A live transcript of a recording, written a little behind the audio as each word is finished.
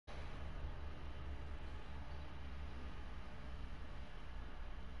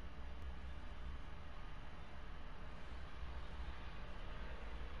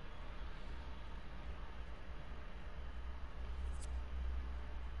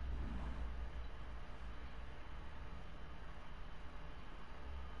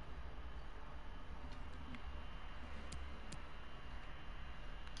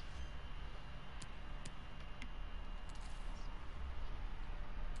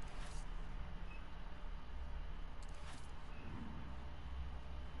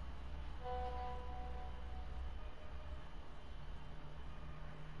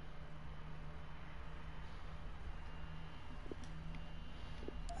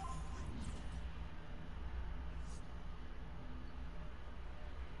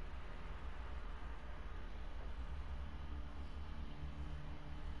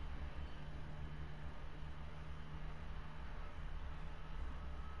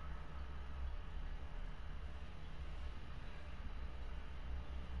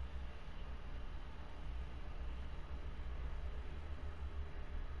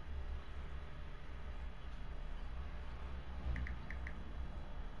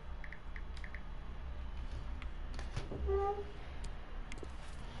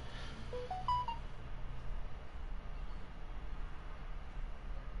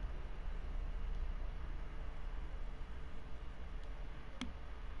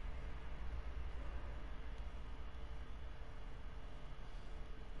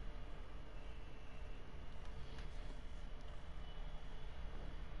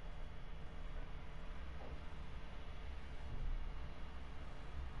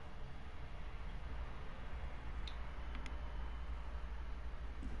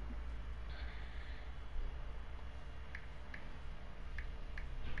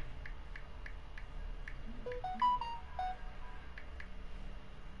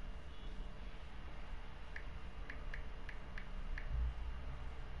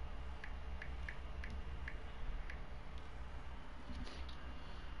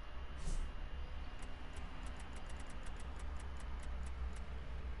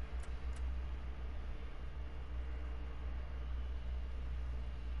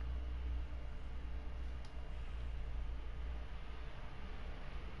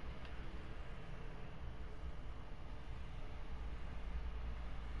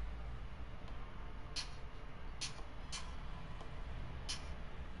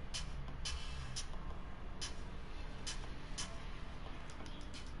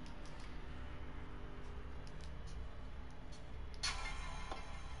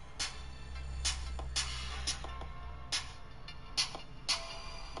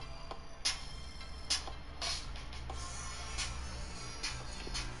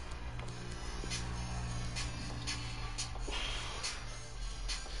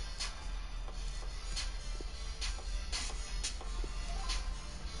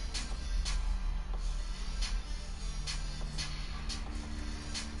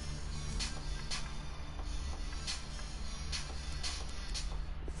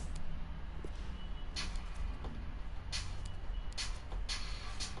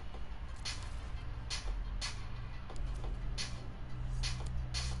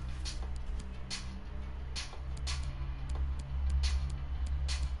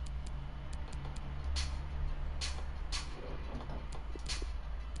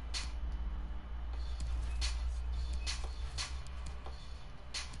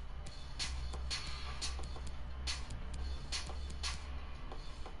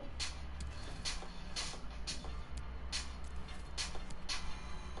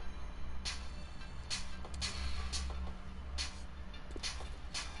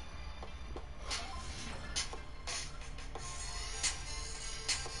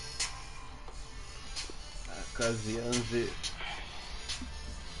Kazi anze.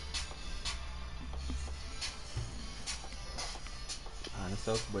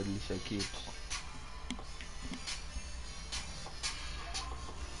 Anasahau kubadilisha kitu.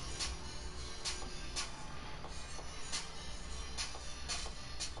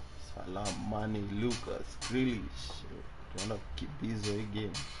 Salamani Lucas Grealish. Tunaenda kukimbiza hii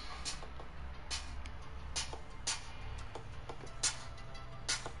game.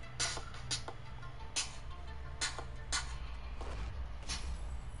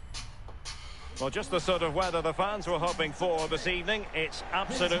 Well, just the sort of weather the fans were hoping for this evening. It's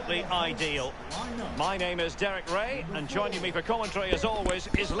absolutely ideal. My name is Derek Ray, and joining me for commentary, as always,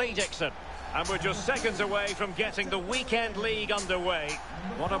 is Lee Dixon. And we're just seconds away from getting the weekend league underway.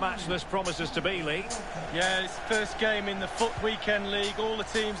 What a match this promises to be, Lee. Yeah, it's the first game in the FUT Weekend League. All the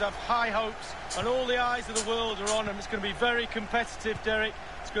teams have high hopes, and all the eyes of the world are on them. It's going to be very competitive, Derek.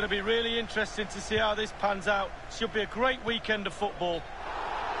 It's going to be really interesting to see how this pans out. Should be a great weekend of football.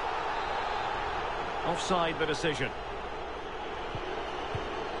 Offside the decision.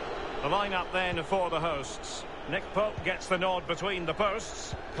 The lineup then for the hosts. Nick Pope gets the nod between the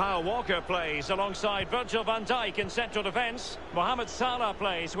posts. Kyle Walker plays alongside Virgil van Dijk in central defence. Mohamed Salah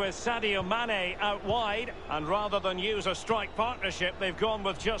plays with Sadio Mane out wide. And rather than use a strike partnership, they've gone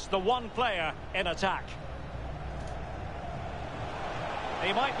with just the one player in attack.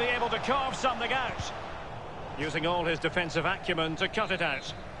 He might be able to carve something out, using all his defensive acumen to cut it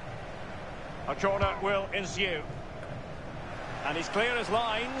out. A corner will ensue. And he's clear as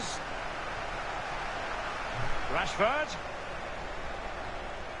lines. Rashford.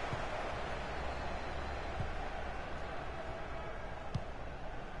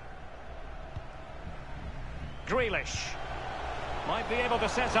 Grealish. Might be able to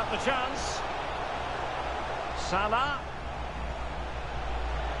set up the chance. Salah.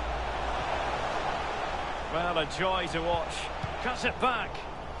 Well, a joy to watch. Cuts it back.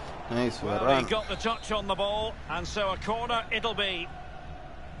 Nice, well, he got the touch on the ball, and so a corner it'll be.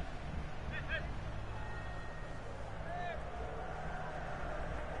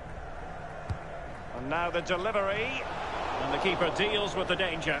 And now the delivery. And the keeper deals with the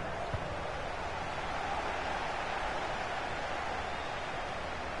danger.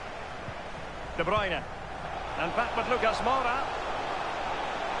 De Bruyne. And back with Lucas Moura.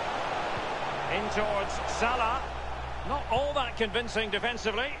 In towards Salah. Not all that convincing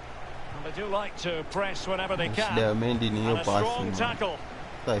defensively. And they do like to press whenever they can. They are made in your And a strong passing. tackle.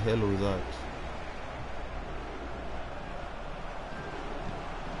 What the hell was that?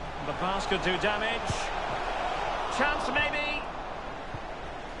 The pass could do damage. Chance maybe.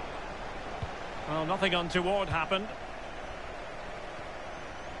 Well, nothing untoward happened.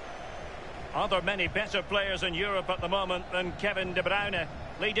 Are there many better players in Europe at the moment than Kevin De Bruyne?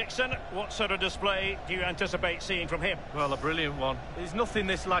 Lee Dixon, what sort of display do you anticipate seeing from him? Well, a brilliant one. There's nothing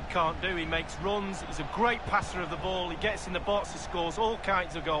this lad can't do. He makes runs, he's a great passer of the ball, he gets in the box, he scores all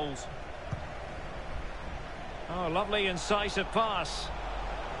kinds of goals. Oh, lovely incisive pass.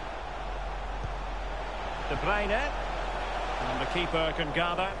 De Bruyne. And the keeper can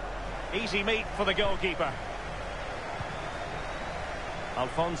gather. Easy meat for the goalkeeper.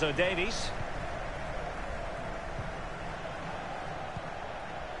 Alphonso Davies.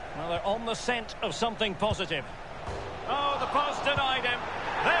 Well, they're on the scent of something positive. Oh, the post denied him.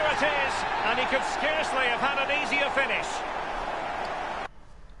 There it is. And he could scarcely have had an easier finish.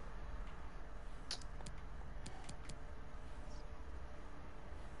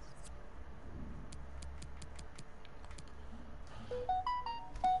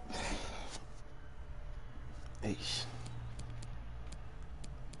 Eish.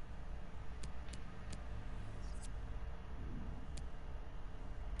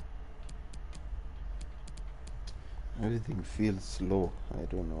 Everything feels slow. I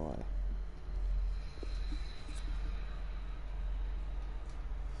don't know why.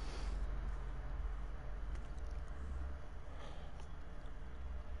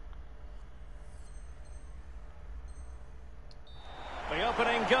 The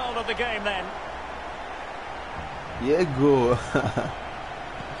opening goal of the game then. Yego.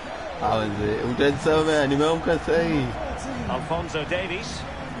 Utasema nimeamka sahi. Alphonso Davies.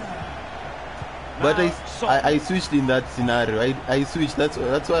 But Now, I switched in that scenario. I switched. That's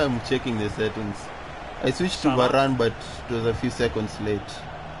why I'm checking the settings. I switched to Salah. Varane, but it was a few seconds late.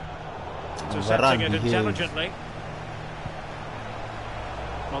 Intercepting it behaves. intelligently.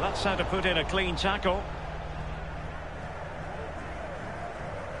 Well, that's how to put in a clean tackle.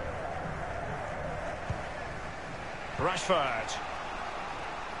 Rashford.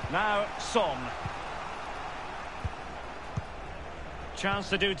 Now Son. Chance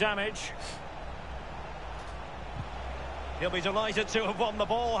to do damage. He'll be delighted to have won the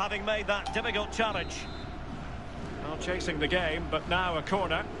ball, having made that difficult challenge. Well, chasing the game, but now a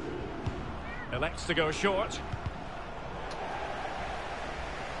corner. Elects to go short.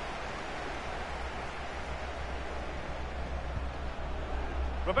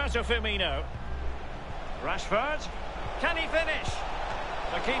 Roberto Firmino. Rashford. Can he finish?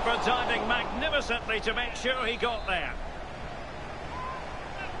 The keeper diving magnificently to make sure he got there.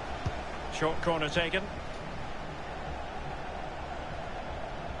 Short corner taken.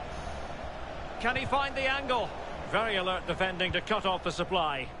 Can he find the angle? Very alert defending to cut off the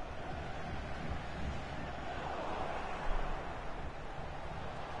supply.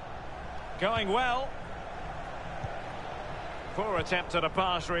 Going well. Poor attempt at a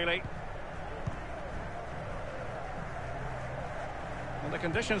pass, really. And the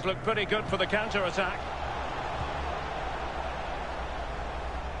conditions look pretty good for the counter-attack.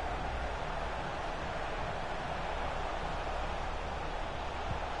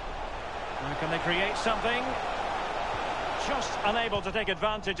 Now can they create something? Just unable to take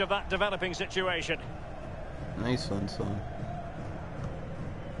advantage of that developing situation. Nice one, Son.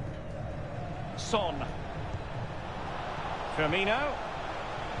 Son. Firmino.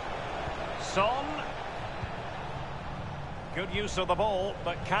 Son. Good use of the ball,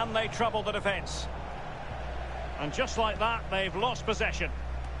 but can they trouble the defence? And just like that, they've lost possession.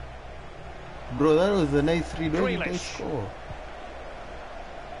 Bro, that was a nice read. Where did they Grealish. score?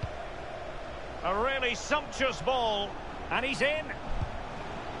 A really sumptuous ball, and he's in.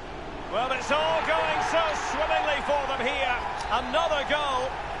 Well, it's all going so swimmingly for them here. Another goal,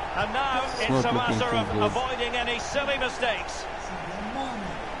 and now it's not a looking matter too of good. avoiding any silly mistakes.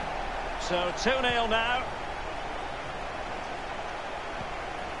 So 2-0 now.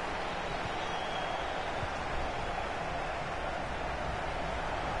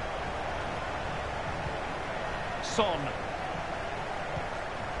 Son.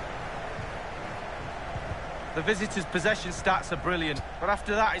 The visitors' possession stats are brilliant, but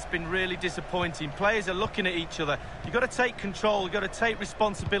after that it's been really disappointing. Players are looking at each other. You've got to take control, you've got to take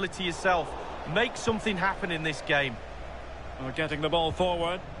responsibility yourself. Make something happen in this game. We're getting the ball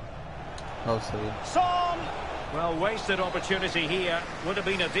forward. Offside. Son! Well, wasted opportunity here. Would have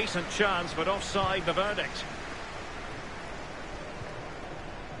been a decent chance, but offside the verdict.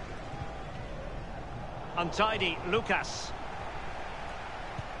 Untidy, Lucas.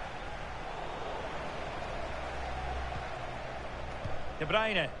 De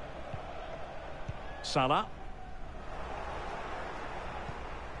Bruyne. Salah.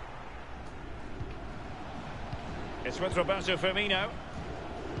 It's with Roberto Firmino.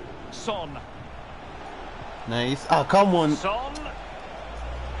 Son. Nice. Ah, come on. Son.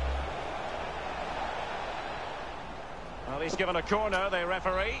 Well, he's given a corner, the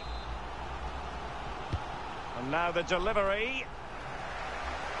referee. And now the delivery.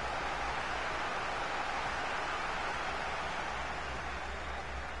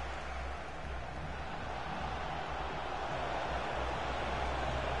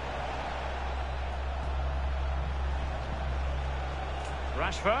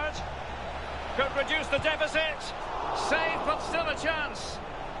 Rashford could reduce the deficit. Save, but still a chance.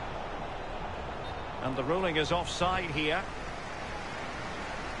 And the ruling is offside here.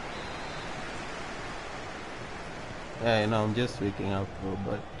 Yeah, I know, I'm just waking up, bro,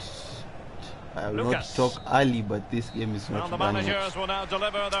 but I will Lucas. not talk early, but this game is Well, not the done managers yet. will now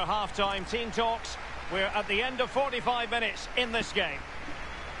deliver their half-time team talks. We're at the end of 45 minutes in this game.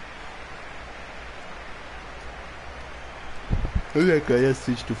 Maybe I can just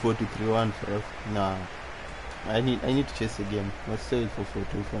switch to 4-2-3-1 for us. Nah, I need to chase the game. Let's stay for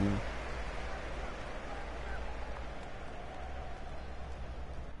 4-2 for now.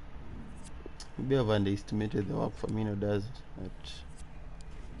 Maybe I've underestimated the work Firmino does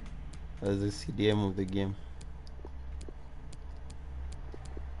as the CDM of the game.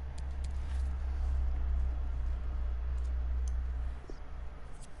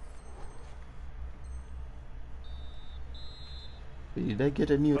 Did I get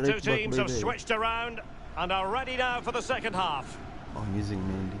a new The two right back teams by have the way? switched around and are ready now for the second half. Oh, I'm using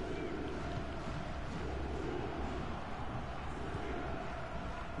Mendy.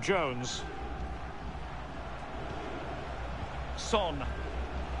 Jones. Son.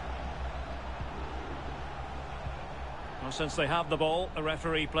 Well, since they have the ball, the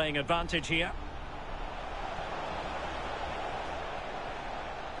referee playing advantage here.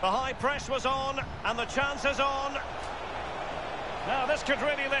 The high press was on, and the chance is on. Now this could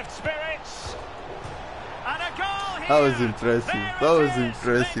really lift spirits. And a goal here. That was impressive. There That it was is.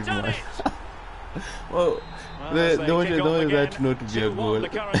 impressive, They've done man. it. Well, Well, they as they wanted kick off that again, not to be a 2-1 goal. the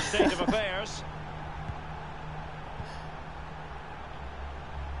current state of affairs.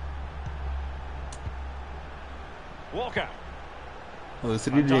 Walker. I was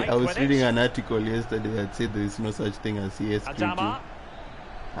Van Dijk reading with it. an article yesterday that said there is no such thing as CSQ. Adama.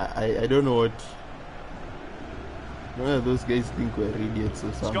 I don't know what none of those guys think we're idiots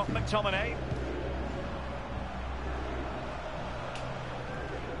or Scott something. McTominay.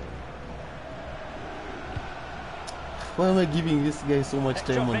 Why am I giving this guy so much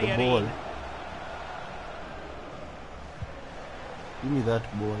time on the ball? Give me that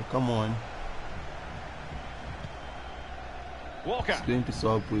ball, come on. Walker. It's going to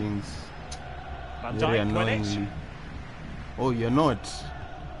swap wings. Van Very Dijk with it. annoyingly. Oh, you're not.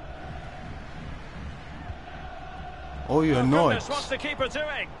 Oh, you're Oh, not. goodness, what's the keeper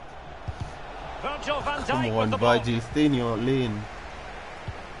doing? Virgil van Come Dijk on, with the ball. Virgil, stay in your lane.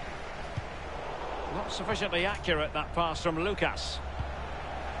 Not sufficiently accurate, that pass from Lucas.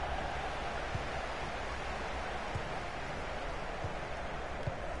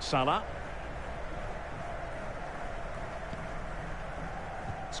 Salah.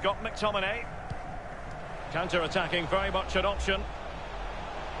 Scott McTominay. Counter-attacking, very much an option.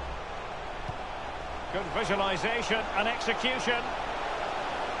 Good visualisation and execution.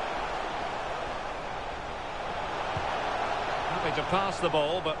 Happy to pass the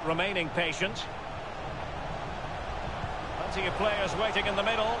ball, but remaining patient. Plenty of players waiting in the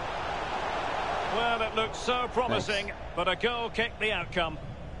middle. Well, it looked so promising, Thanks. but a goal kicked the outcome.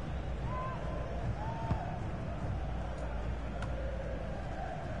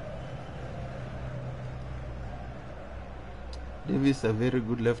 Davis is a very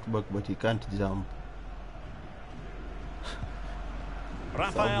good left back, but he can't jump.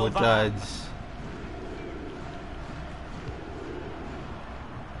 Rafael Varane. Sabotage.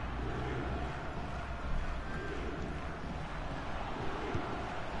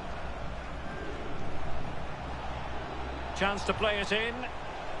 Chance to play it in.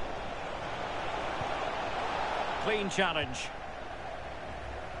 Clean challenge.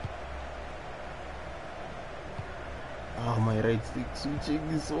 Oh, my right stick switching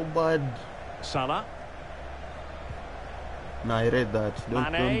is so bad. Salah. No, I read that.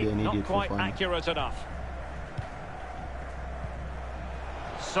 Don't be an Mane, idiot not for quite fun. accurate enough.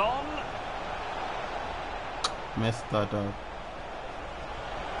 Son. Messed that up.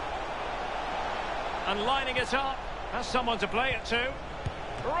 And lining it up. Has someone to play it to.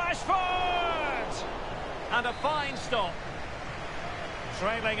 Rashford! And a fine stop.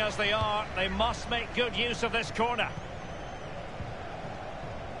 Trailing as they are, they must make good use of this corner.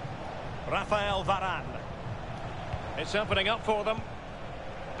 Rafael Varane. It's opening up for them.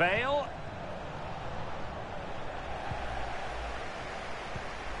 Bale.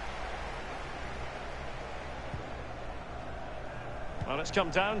 Well, it's come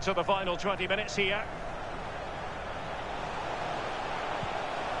down to the final 20 minutes here.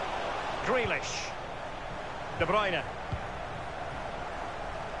 Grealish. De Bruyne.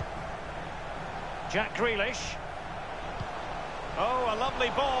 Jack Grealish. Oh, a lovely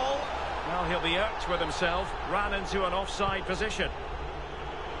ball. Well, he'll be irked with himself. Ran into an offside position.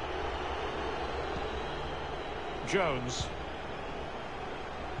 Jones.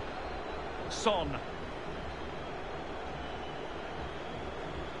 Son.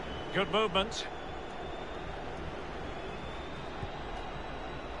 Good movement.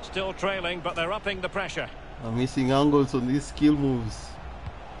 Still trailing, but they're upping the pressure. I'm missing angles on these skill moves.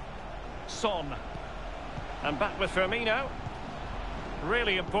 Son. And back with Firmino.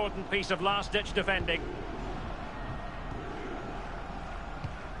 Really important piece of last-ditch defending.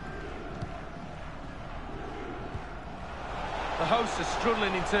 The hosts are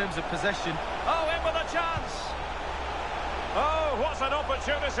struggling in terms of possession. Oh, in with a chance! Oh, what's an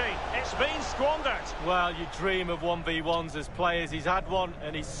opportunity! It's been squandered. Well, you dream of 1v1s as players. He's had one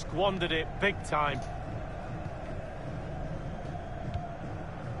and he's squandered it big time.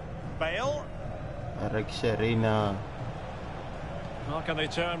 Bale. Reina. How can they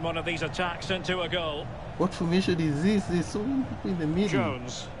turn one of these attacks into a goal? What formation is this? There's so many people in the middle.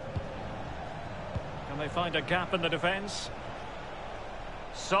 Jones. Can they find a gap in the defence?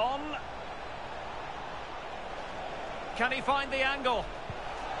 Son. Can he find the angle?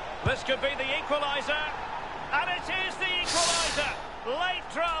 This could be the equaliser. And it is the equaliser. Late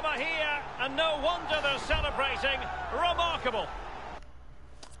drama here, and no wonder they're celebrating. Remarkable.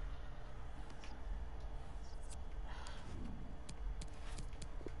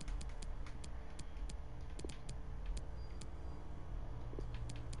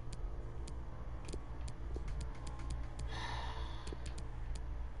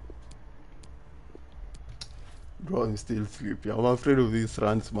 Bro, I'm still sleepy. I'm afraid of these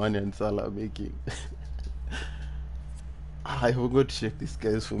runs Mane and Salah are making. I forgot to check this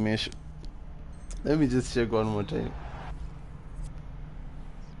guy's formation. Let me just check one more time.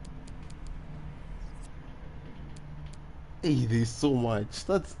 Hey, there's so much.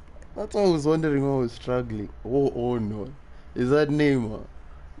 That's why I was wondering why I was struggling. Oh no. Is that Neymar?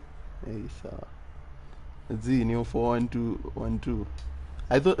 Hey, sir. Z new 4-1-2-1-2.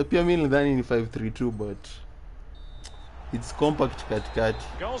 I thought Piamil than in 5-3-2, but it's compact cut.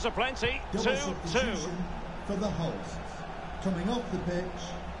 Goals are plenty. 2-2 for the hosts. Coming off the pitch,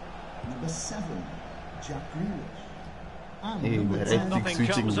 number 7, Jack Grealish. And Hey, number my 10, right Nothing stick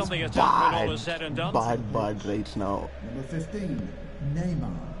switching comes is on the attack when all is said and done. bad right now. number 15,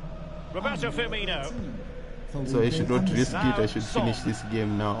 Neymar. Roberto And number Firmino. 13, So I should not Felipe risk it. I should Son. finish this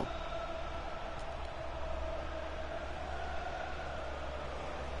game now.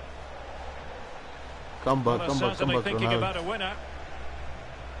 Come back, Well, they're certainly thinking Ronaldo. about a winner.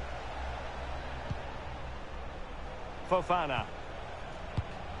 Fofana.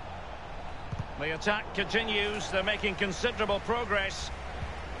 The attack continues. They're making considerable progress.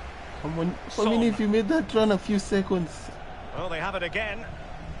 Come on. I Son. mean, if you made that run a few seconds. Well, they have it again.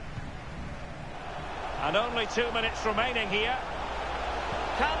 And only 2 minutes remaining here.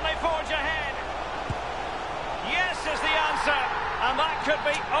 Can they forge ahead? Yes is the answer. And that could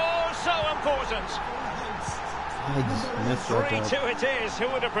be oh so important. I just messed that up. 3-2 it is. Who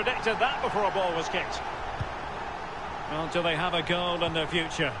would have predicted that before a ball was kicked? Well, do they have a goal in their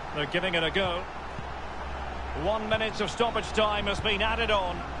future? They're giving it a go. 1 minute of stoppage time has been added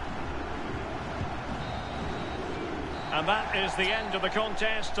on. And that is the end of the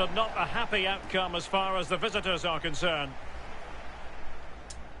contest, and not a happy outcome as far as the visitors are concerned.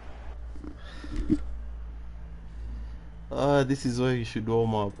 This is why you should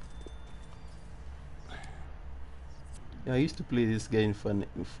warm up. Yeah, I used to play this guy in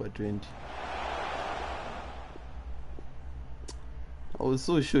FIFA 20. I was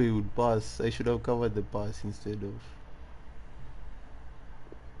so sure he would pass. I should have covered the pass instead of...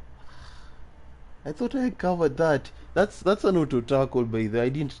 I thought I covered that. That's an auto tackle by the... I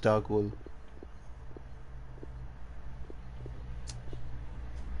didn't tackle.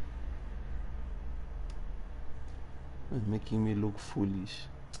 It's making me look foolish.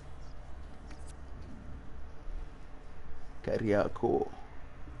 Kariako.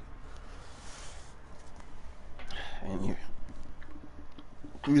 Anyway,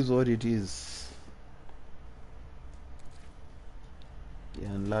 it is what it is. Yeah,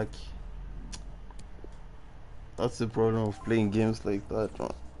 unlucky. That's the problem of playing games like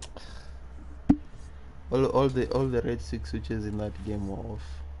that. All the red 6 switches in that game were off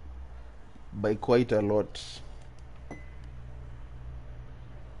by quite a lot.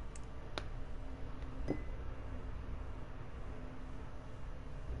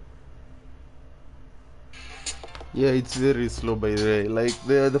 Yeah, it's very slow by the way. Like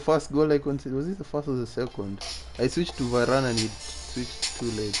the first goal I considered, was it the first or the second? I switched to Varane and it switched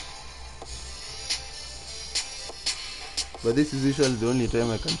too late. But this is usually the only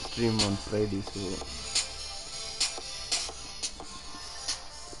time I can stream on Friday, so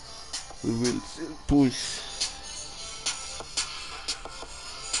we will still push.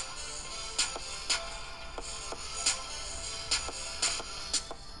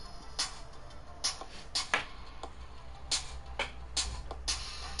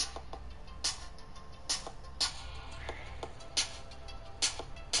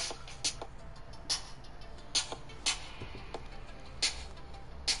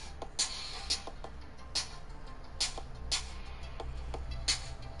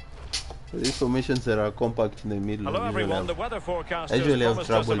 These formations that are compact in the middle. Hello everyone, the weather forecasters usually have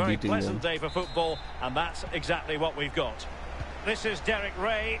promised us a trouble very beating pleasant them. day for football, and that's exactly what we've got. This is Derek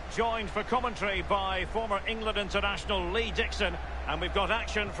Ray, joined for commentary by former England international Lee Dixon, and we've got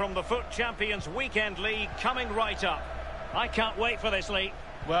action from the FUT Champions Weekend League coming right up. I can't wait for this, Lee.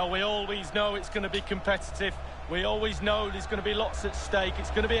 Well, we always know it's going to be competitive. We always know there's going to be lots at stake.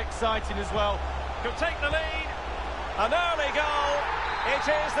 It's going to be exciting as well. Could take the lead. An early goal. It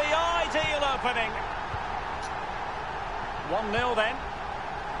is the ideal opening. 1-0 then.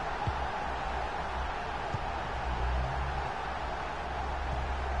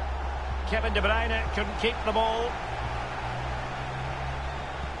 Kevin De Bruyne couldn't keep the ball.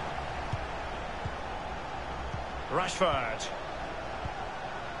 Rashford.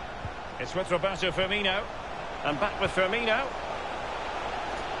 It's with Roberto Firmino. And back with Firmino.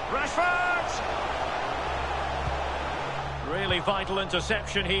 Rashford! Really vital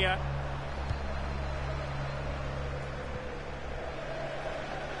interception here.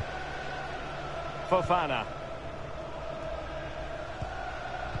 Fofana.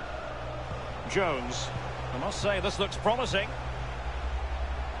 Jones. I must say this looks promising.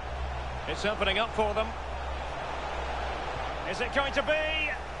 It's opening up for them. Is it going to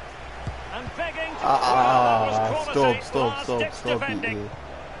be? And begging to... Stop. Defending.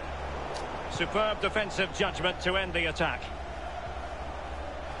 Superb defensive judgment to end the attack.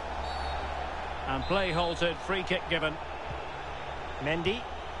 And play halted, free kick given. Mendy.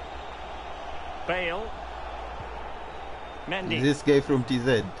 Bale. Mendy. This guy from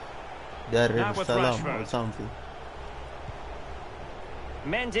TZ. Dar Now with Salam Rashford. or something.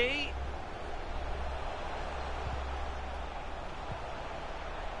 Mendy.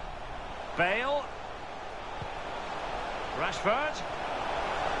 Bale. Rashford.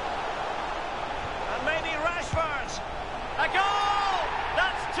 And maybe Rashford. A goal!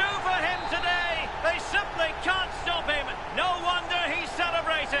 That's 2 for him today. They simply can't stop him. No wonder he's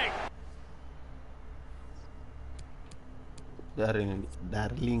celebrating.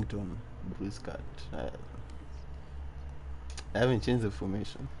 Darlington, Bruscat. I haven't changed the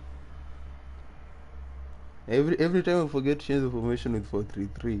formation. Every time I forget to change the formation with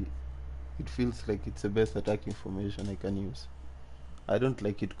 4-3-3, it feels like it's the best attacking formation I can use. I don't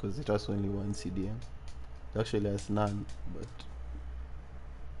like it because it has only one CDM. It actually has none, but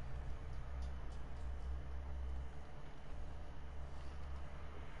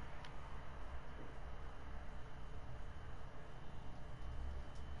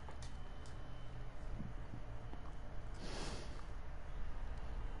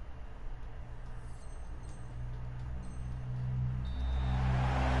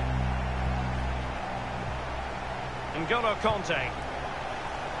N'Golo Conte.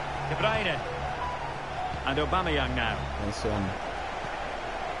 De Bruyne. And Aubameyang now. nice one.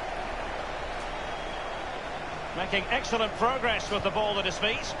 Making excellent progress with the ball at his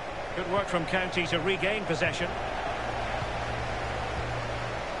feet. Good work from County to regain possession.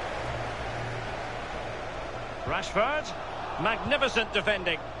 Rashford. Magnificent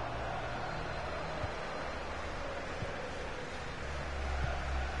defending.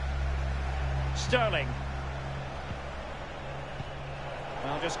 Sterling.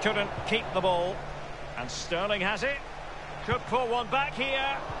 Well, just couldn't keep the ball. And Sterling has it. Could pull one back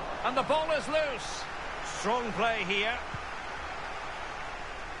here. And the ball is loose. Strong play here.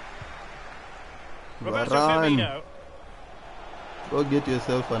 Roberto Firmino. Go get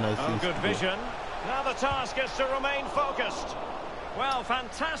yourself an assist. Oh, good vision. Now the task is to remain focused. Well,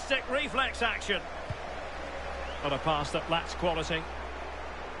 fantastic reflex action. But a pass that lacks quality.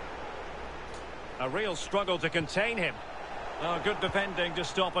 A real struggle to contain him. Oh, good defending to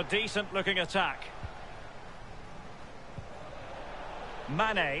stop a decent-looking attack.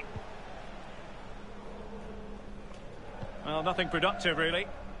 Mane. Well, nothing productive, really.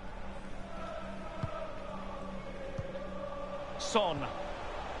 Son.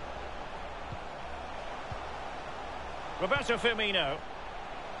 Roberto Firmino.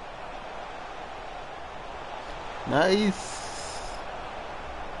 Nice.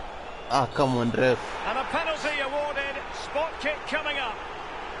 Ah, come on, ref. And a penalty awarded. Spot kick coming up.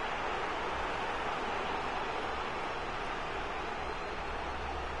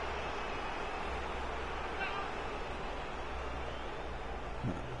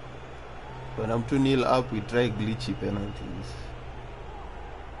 When I'm 2-0 up, we try glitchy penalties.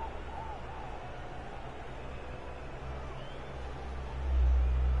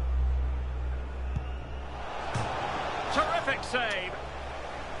 Terrific save.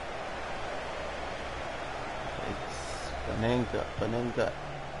 It's Panenka.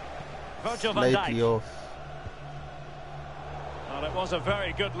 Virgil van Slightly Dijk. off. Well, it was a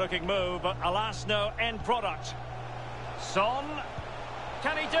very good-looking move, but alas, no end product. Son.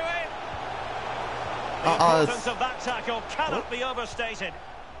 Can he do it? The importance of that tackle cannot be overstated.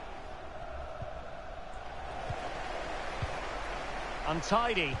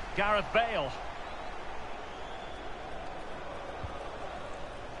 Untidy, Gareth Bale.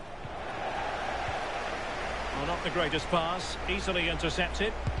 Well, not the greatest pass, easily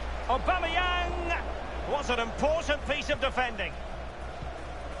intercepted. Aubameyang! What an important piece of defending.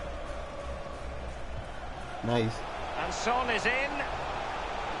 Nice. And Son is in.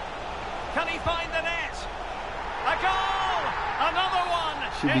 Can he find the net? A goal! Another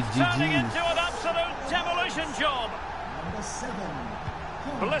one! Should be it's turning GG's. into an absolute demolition job. Number 7.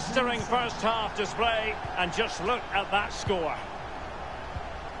 Blistering first half display, and just look at that score.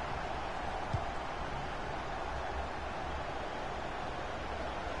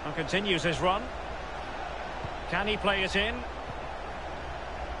 And continues his run. Can he play it in?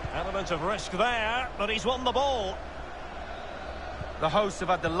 Element of risk there, but he's won the ball. The hosts have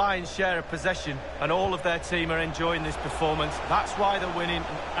had the lion's share of possession, and all of their team are enjoying this performance. That's why they're winning.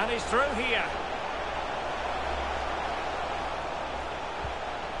 And he's through here.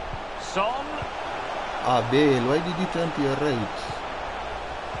 Son. Ah, Bale, why did you turn to your right?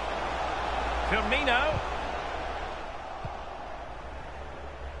 Firmino.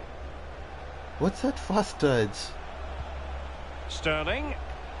 What's that fast touch? Sterling.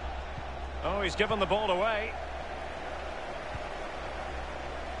 Oh, he's given the ball away.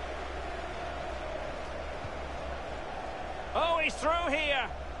 Oh, he's through here.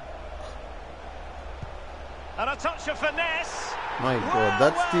 And a touch of finesse. My God,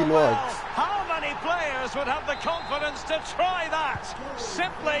 that still works. How many players would have the confidence to try that?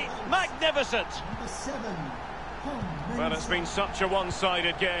 Simply magnificent. Number 7. Well, it's been such a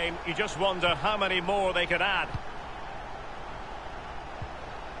one-sided game. You just wonder how many more they could add.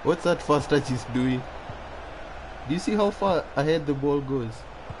 What's that fast touch he's doing? Do you see how far ahead the ball goes?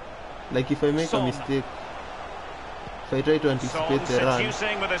 Like if I make Son. a mistake, if I try to anticipate Son the run,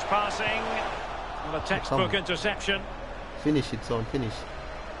 seducing with his passing. And a textbook interception. finish it, Son, finish.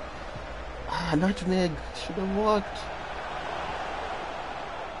 Ah, nutmeg, should have worked.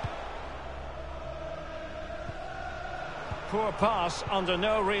 Poor pass under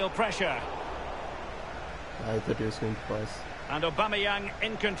no real pressure. I thought he was going to pass. And Aubameyang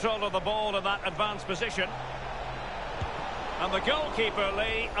in control of the ball in that advanced position. And the goalkeeper,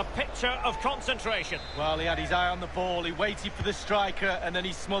 Lee, a picture of concentration. Well, he had his eye on the ball, he waited for the striker, and then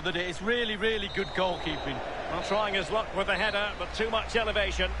he smothered it. It's really, really good goalkeeping. Well, trying his luck with the header, but too much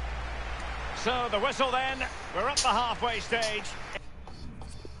elevation. So the whistle then, we're at the halfway stage.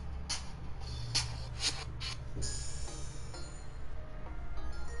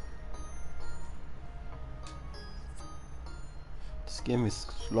 This game is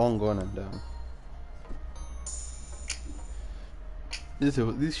long gone and done.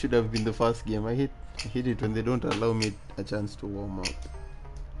 This should have been the first game. I hate it when they don't allow me a chance to warm up.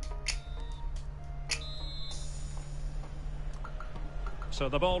 So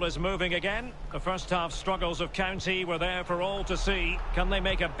the ball is moving again. The first half struggles of County were there for all to see. Can they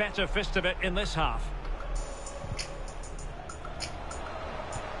make a better fist of it in this half?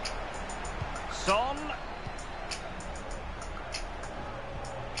 Son.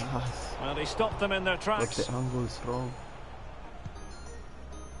 Well, he stopped them in their But tracks. the angle's wrong.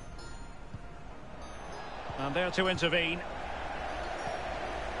 And there to intervene.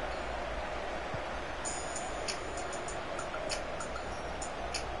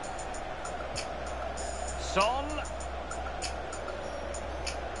 Son.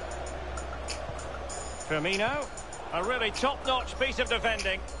 Firmino. A really top-notch piece of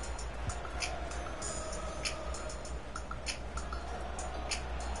defending.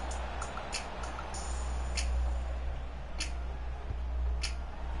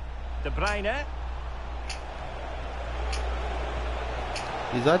 De Bruyne.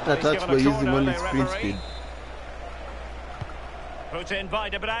 Is that He's attacks given by a using corner, only the sprint referee. speed? Put in by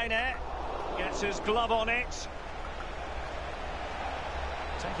De Bruyne. Gets his glove on it.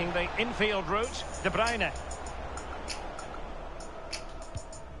 Taking the infield route, De Bruyne.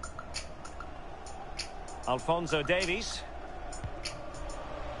 Alphonso Davies.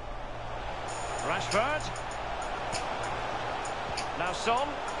 Rashford. Now Son.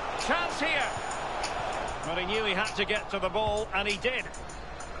 Chance here. But he knew he had to get to the ball, and he did.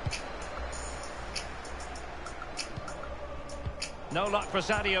 No luck for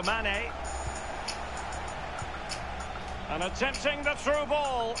Sadio Mane. And attempting the through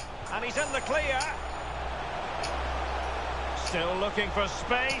ball. And he's in the clear. Still looking for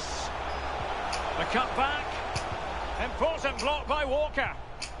space. The cut back. Important block by Walker.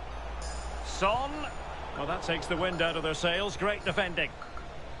 Son. Well, that takes the wind out of their sails. Great defending.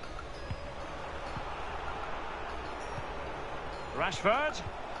 Rashford.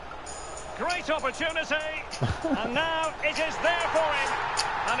 Great opportunity. And now it is there for him.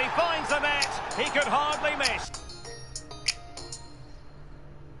 And he finds the net. He could hardly miss.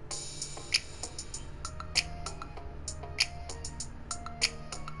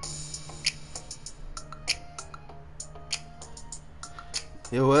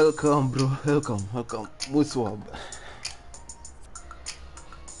 You're welcome, bro. Welcome. Muswab.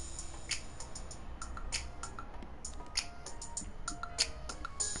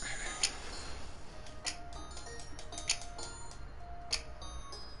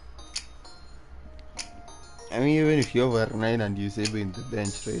 I mean, even if you're over 9 and you save in the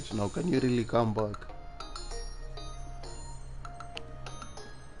bench right now, can you really come back?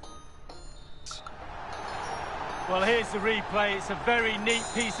 Well, here's the replay. It's a very neat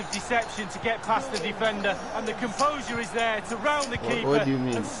piece of deception to get past the defender, and the composure is there to round the keeper What do you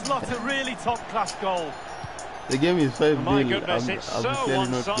mean? and slot a really top-class goal. The game is 5-0. My goodness, it's I'm so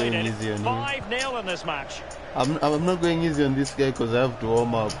clearly not going one-sided. easy on him. 5-0 in this match. I'm not going easy on this guy because I have to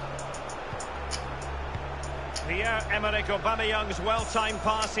warm up. Pierre-Emerick Aubameyang's well-timed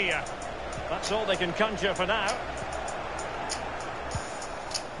pass here. That's all they can conjure for now.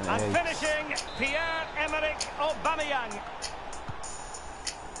 And finishing, Pierre-Emerick Aubameyang.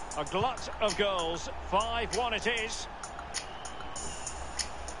 A glut of goals. 5-1 it is.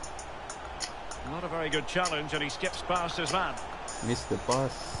 Not a very good challenge, and he skips past his man. Missed the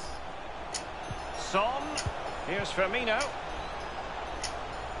pass. Son. Here's Firmino.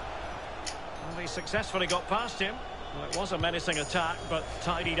 Well, he successfully got past him. Well, it was a menacing attack, but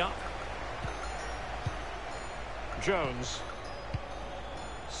tidied up. Jones.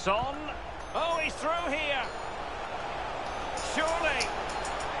 Son. Oh, he's through here. Surely.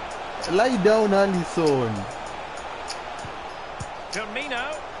 Lie down, Alisson.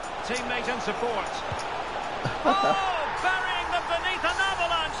 Firmino. Teammate and support. Oh, burying them beneath an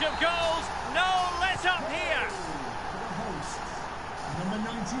avalanche of goals. No let up here. For the hosts, number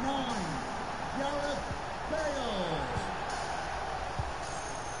 99, Gareth Bale.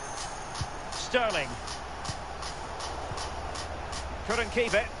 Sterling. Couldn't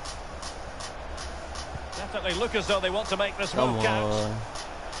keep it. Definitely look as though they want to make this Come move count. on.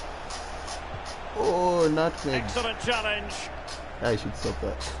 Oh, nutmeg. Excellent challenge. I should stop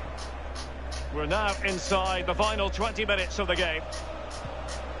that. We're now inside the final 20 minutes of the game.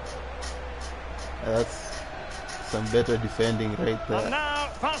 That's some better defending right And there. now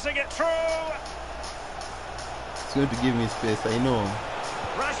passing it through. It's going to give me space, I know.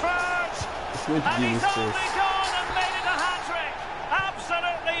 Rashford. It's going to And give me he's only space. gone and made it a hat-trick.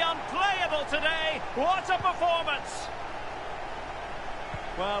 Absolutely unplayable today. What a performance.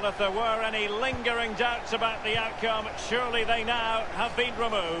 Well, if there were any lingering doubts about the outcome, surely they now have been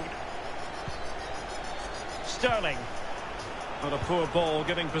removed. Sterling. What a poor ball,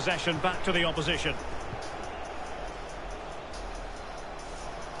 giving possession back to the opposition.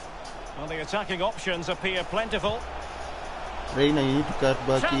 Well, the attacking options appear plentiful. Reina, you need to cut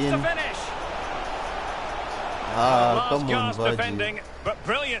back Chance in. to finish. Ah, Last come on, gasp Virgil. defending, but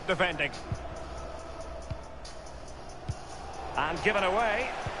brilliant defending. And given away.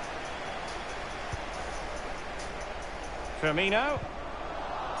 Firmino.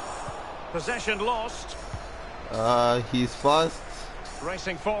 Possession lost. He's fast.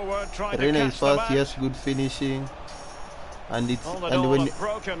 Racing forward, trying Reina to is catch the fast. He match. has good finishing, and it's On the and door when of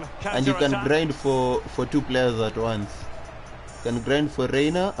broken and you can counter-attack. grind for two players at once. You can grind for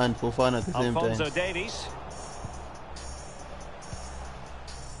Reina and for Fan at the same Alphonso time. Davies.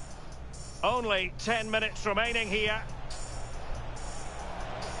 Only 10 minutes remaining here.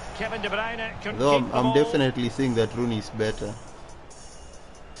 Kevin De Bruyne can Though keep the I'm ball. definitely seeing that Rooney is better,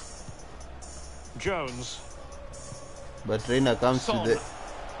 Jones. but Reina comes Son. to the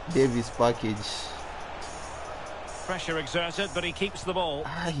Davies package. Pressure exerted, but he keeps the ball.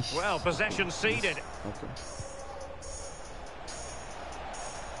 Aish. Well, possession ceded. Okay.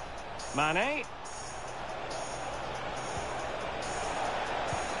 Mane.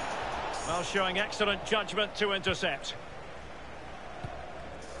 Well, showing excellent judgment to intercept.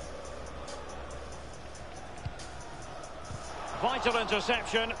 Vital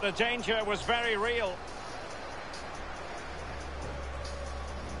interception. The danger was very real.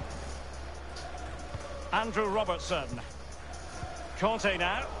 Andrew Robertson. Conte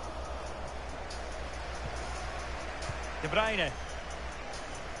now. De Bruyne.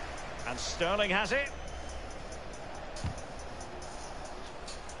 And Sterling has it.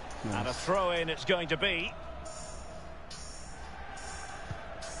 And a throw-in it's going to be.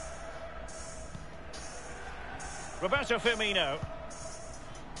 Roberto Firmino.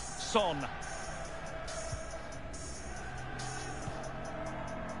 Son.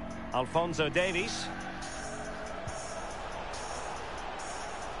 Alphonso Davies.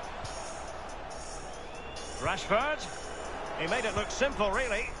 Rashford. He made it look simple,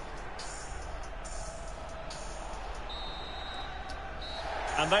 really.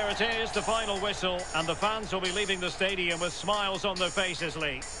 And there it is, the final whistle, and the fans will be leaving the stadium with smiles on their faces,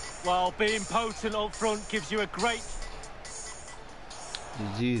 Lee. Well, being potent up front gives you a great...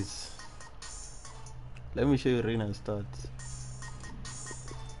 GG's. Let me show you Reina's stats.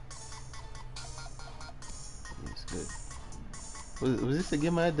 It's good. Was this the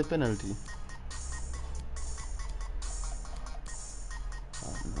game I had the penalty?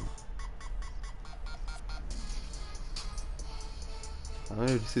 Oh, no. I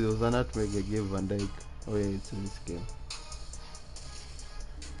wanted to see there was an nutmeg I gave Van Dijk. Oh yeah, it's in this game.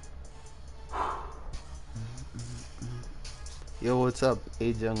 Yo, what's up?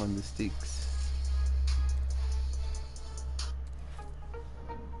 Ajang on the sticks.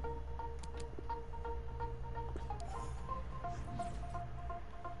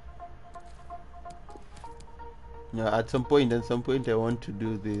 Yeah, at some point I want to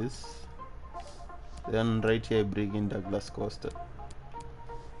do this. Then right here I bring in Douglas Costa.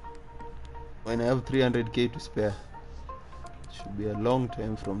 When I have 300k to spare. It should be a long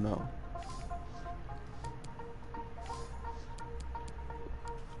time from now.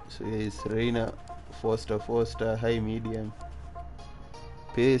 So here is Reina, Foster, high medium,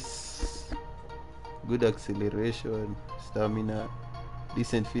 pace, good acceleration, stamina,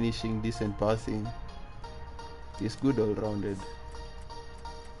 decent finishing, decent passing. He's good all rounded.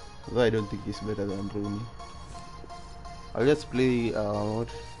 Though I don't think he's better than Rooney. I'll just play I'll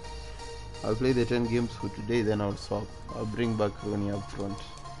play the 10 games for today, then I'll swap. I'll bring back Rooney up front.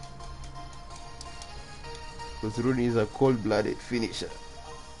 Because Rooney is a cold-blooded finisher.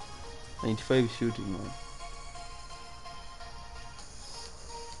 95 shooting, man.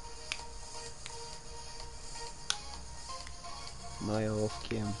 Now you're off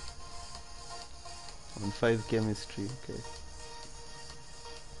cam. On 5 chemistry, okay.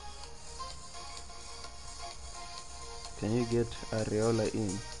 Can you get Areola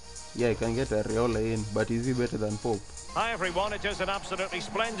in? Yeah, I can get Areola in, but is he better than Pope? Hi everyone, it is an absolutely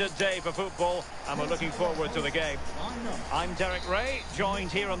splendid day for football and we're looking forward to the game. I'm Derek Ray,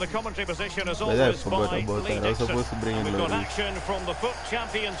 joined here on the commentary position as But I always forgot by about Lee that. I was Dixon. supposed to bring in We've got Lloris. action from the FUT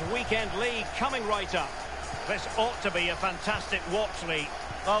Champions Weekend League coming right up. This ought to be a fantastic watch, Lee.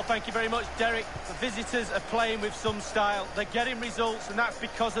 Well, thank you very much, Derek. The visitors are playing with some style. They're getting results, and that's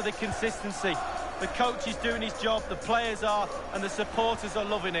because of the consistency. The coach is doing his job, the players are, and the supporters are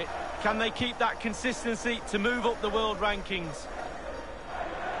loving it. Can they keep that consistency to move up the world rankings?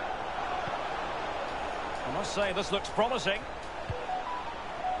 I must say, this looks promising.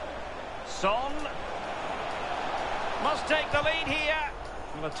 Son. Must take the lead here.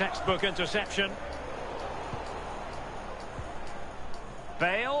 With a textbook interception.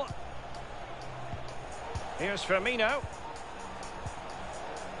 Bale. Here's Firmino.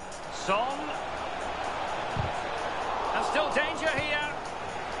 Son. And still danger here.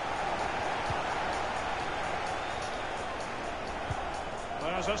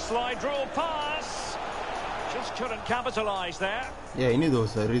 There's a slide rule pass. Just couldn't capitalise there. Yeah, I knew there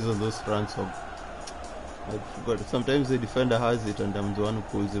was a reason those runs up. I forgot. Sometimes the defender has it and I'm the one who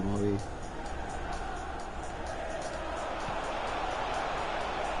pulls him away.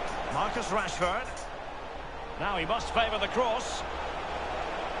 Marcus Rashford. Now he must favour the cross.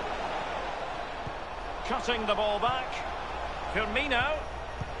 Cutting the ball back. Firmino.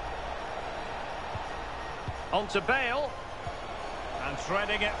 On to Bale. And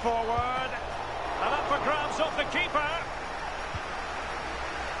threading it forward. And up for grabs off the keeper.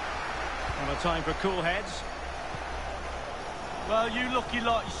 And a time for cool heads. Well, you lucky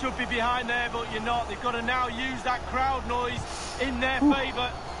lot. You should be behind there, but you're not. They've got to now use that crowd noise in their favour.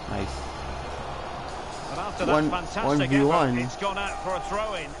 Nice. But after that fantastic 1v1. effort, it's gone out for a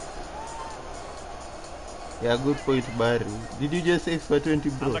throw-in. Yeah, good point, Barry. Did you just say for 20,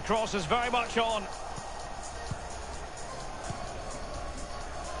 bro? And the cross is very much on.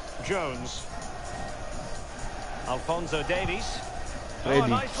 Jones. Alphonso Davies. Oh, a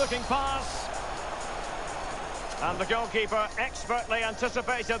nice-looking pass. And the goalkeeper expertly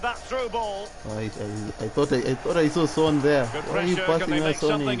anticipated that through ball. I thought I saw Son there. Good Why are you pressure. Can they passing make us on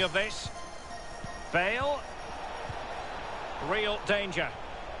something him? of this? Bale. Real danger.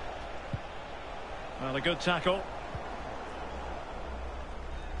 Well, a good tackle.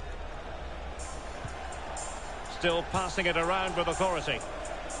 Still passing it around with authority.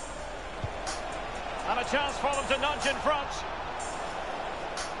 And a chance for them to nudge in front.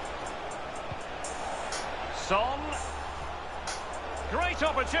 Son. Great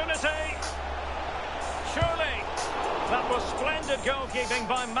opportunity. Surely. That was splendid goalkeeping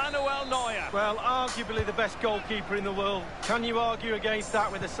by Manuel Neuer. Well, arguably the best goalkeeper in the world. Can you argue against that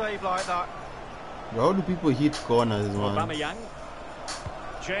with a save like that? How do people hit corners, man? Aubameyang.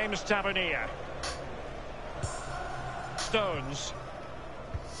 James Tavernier. Stones.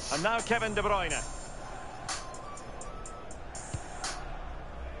 And now Kevin De Bruyne.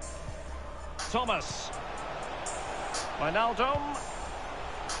 Thomas. Wijnaldum.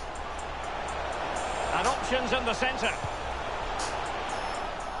 And options in the centre.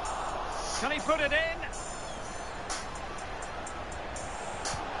 Can he put it in?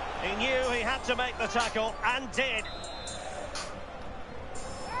 He knew he had to make the tackle and did.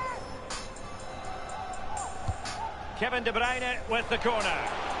 Kevin De Bruyne with the corner.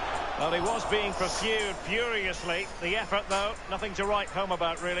 Well, he was being pursued furiously. The effort, though, nothing to write home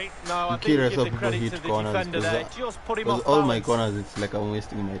about, really. No, I I'm think curious you how give the people credit hit to the corners. defender there. Just put him off All my balance. corners, it's like I'm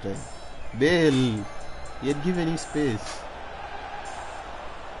wasting my time. Bale, he had given him space.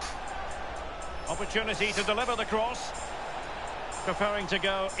 Opportunity to deliver the cross. Preferring to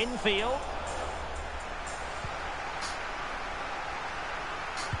go infield.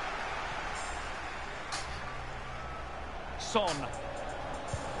 Son.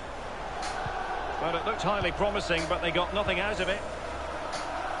 Well, it looked highly promising, but they got nothing out of it.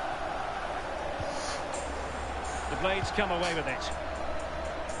 The Blades come away with it.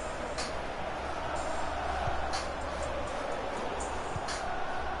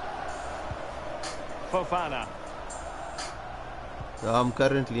 Fofana. I'm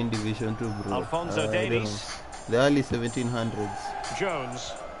currently in Division 2, bro. Alphonso Davies. The early 1700s.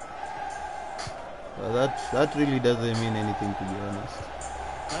 Jones. That really doesn't mean anything, to be honest.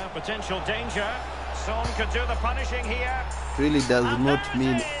 Now potential danger. Son could do the punishing here. It really does And not there it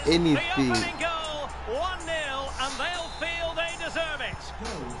mean is, anything. The opening goal, 1-0, and they'll feel they deserve it.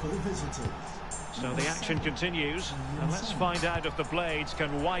 Goal for the visitors. So the action continues, and let's find out if the Blades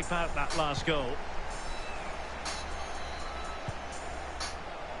can wipe out that last goal.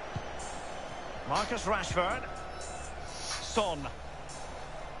 Marcus Rashford. Son.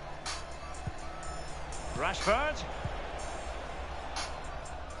 Rashford.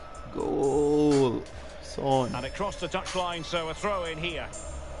 Goal. Son. And it crossed the touchline, so a throw in here.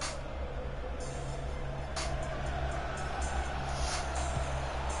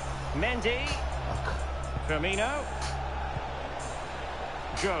 Mendy. Firmino.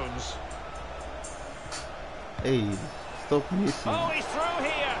 Jones. Hey, stop missing. Oh, he's through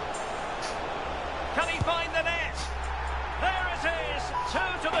here. Can he find the net? There it is.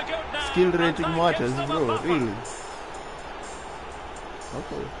 2 to the good now. Skill And rating that matters, gives them a bro. buffer. Really?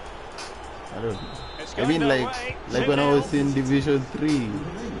 Okay. I don't know. It's I going mean, their like way. when I was 2-0. in Division 3,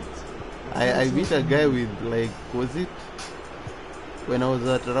 I beat a guy with, like, was it when I was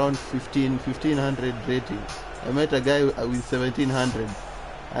at around 1500 rating? I met a guy with 1700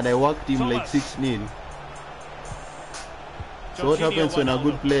 and I worked him like Thomas. 6-0. So what happens when a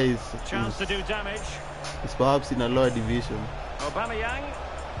good player Chance to do damage. is perhaps in a lower division? Aubameyang.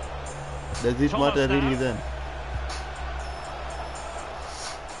 Does it Thomas matter now. really then?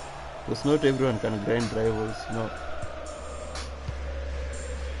 Because not everyone can grind rivals, no.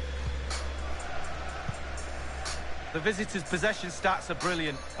 The visitors' possession stats are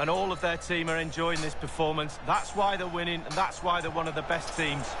brilliant, and all of their team are enjoying this performance. That's why they're winning, and that's why they're one of the best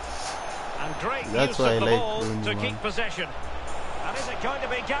teams. And great That's use why of I the like ball Rooney, to man. keep possession. And is it going to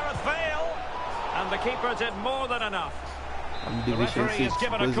be Gareth Bale? And the keeper did more than enough. I'm Division referee 6 has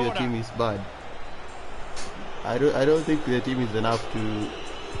given a because your corner. team is bad. I don't think the team is enough to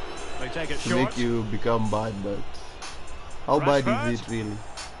They take it to short. make you become bad, but how bad Rashford. is it really?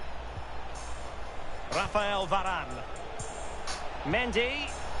 Rafael Varane. Mendy.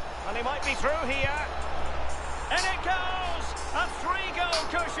 And he might be through here. And it goes! A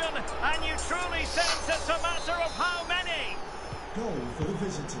 3-goal cushion. And you truly sense it's a matter of how many. Goal for the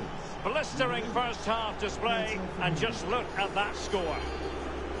visitors. Blistering first half display. And just look at that score.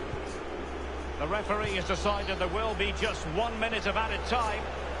 The referee has decided there will be just 1 minute of added time.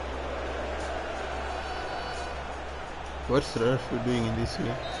 What's Rashford doing in this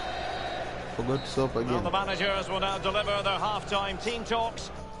way? Forgot to stop Well, again. the managers will now deliver their half-time team talks.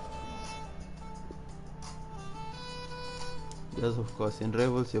 Yes, of course. In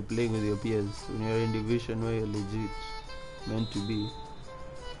rivals, you're playing with your peers. When you're in division where you're legit meant to be,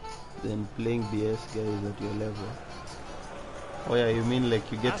 then playing BS guys at your level. Oh yeah, you mean like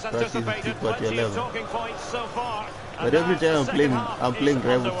you get As to practice with anticipated, people at your plenty of level. talking points so far. But And every now time the I'm second playing, half I'm is playing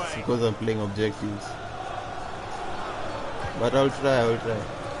rivals underway. because I'm playing objectives. But I'll try.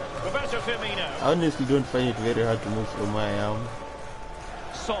 Roberto Firmino. I honestly don't find it very hard to move from where I am.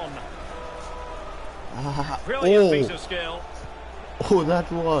 Son. Ah, Brilliant piece of skill. oh, that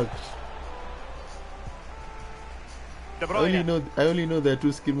worked. De I only Bruyne. know there are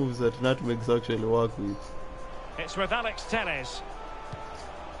two skill moves that nutmegs actually work with. It's with Alex Telles.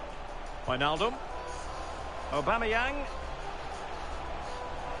 Wijnaldum. Aubameyang.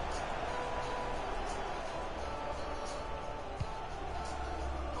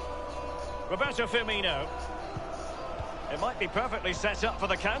 Roberto Firmino. It might be perfectly set up for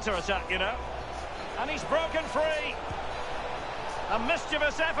the counter-attack, you know. And he's broken free. A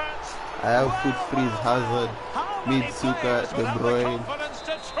mischievous effort. I have foot freeze, Hazard, How many Mitsuka, players De would have the Bruyne. confidence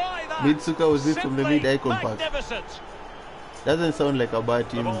to try that? Mitsuka was it from the Simply mid icon pack. magnificent. Doesn't sound like a bad The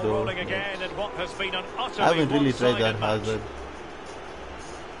team ball though. rolling again in what has been an utterly I haven't really tried that one-sided match. Hazard.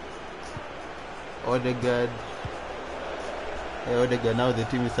 Odegaard. Hey, Odegaard, now the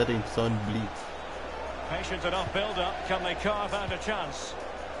team is starting to sound bleak. Patient enough build-up. Can they carve out a chance?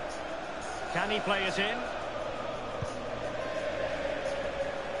 Can he play it in?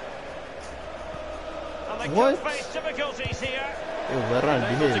 And they What? could face difficulties here. Hey, Varane,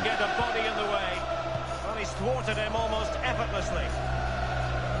 Able to behave. get a body in the way. Well, he's thwarted him almost effortlessly.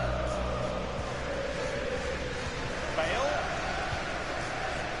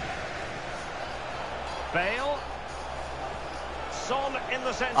 Bale. Son in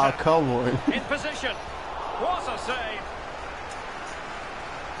the centre. Ah, come on. In position. What a save.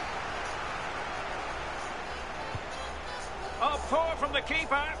 Oh, poor from the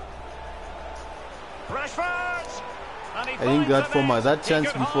keeper. Rashford. And he I think finds that the former, net. that He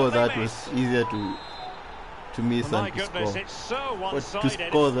chance could before hardly that miss. was easier to miss My and to goodness, score. it's so But one-sided. to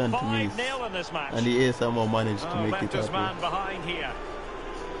score than to 5-0 miss. in this match. And EA somehow managed to make left it his happen. man behind here.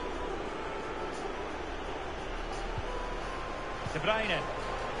 De Bruyne.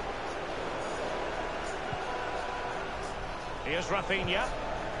 Here's Rafinha.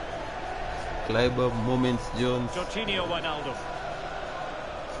 Kleiber, Moments, Jones, Jorginho Wijnaldum.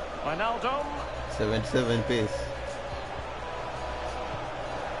 Wijnaldum. 77 pace.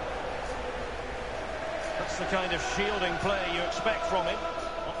 That's the kind of shielding play you expect from him.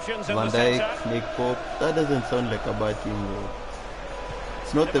 Options in Van the Dijk, centre. Nick Pope. That doesn't sound like a bad team though.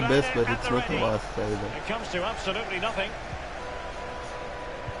 It's not De the Bruyne best, but at it's the not the ready. worst either. It comes to absolutely nothing.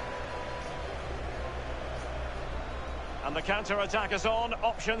 And the counter-attack is on.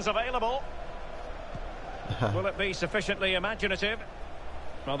 Options available. Will it be sufficiently imaginative?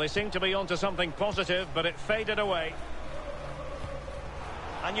 Well, they seem to be onto something positive, but it faded away.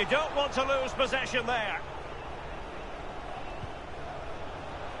 And you don't want to lose possession there.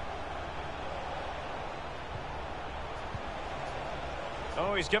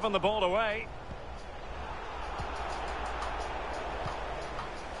 Oh, he's given the ball away.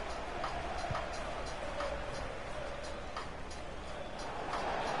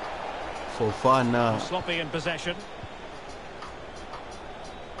 For fun now. Sloppy in possession.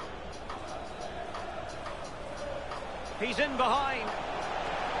 He's in behind.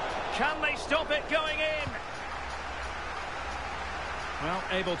 Can they stop it going in? Well,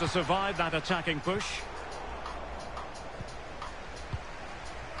 able to survive that attacking push.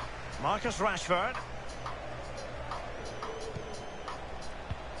 Marcus Rashford.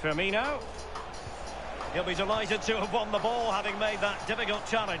 Firmino. He'll be delighted to have won the ball, having made that difficult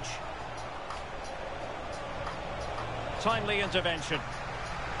challenge. Timely intervention.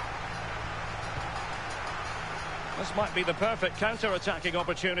 This might be the perfect counter-attacking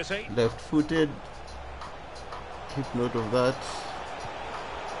opportunity. Left-footed. Keep note of that.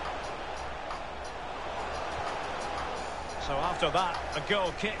 So after that, a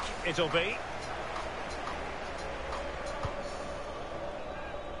goal kick it'll be.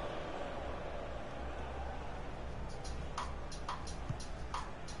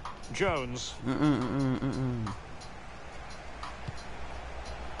 Jones.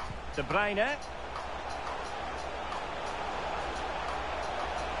 De Bruyne.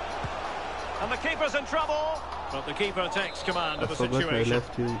 And the keeper's in trouble. But the keeper takes command of the situation.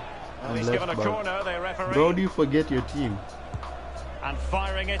 Well, he's given a corner, the referee. Bro, do you forget your team? And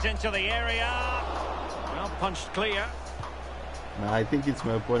firing it into the area. Well, punched clear. Nah, I think it's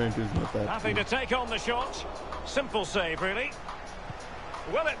my opponent who's not that Happy to take on the shot. Simple save, really.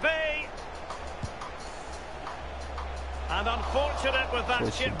 Will it be? And unfortunate with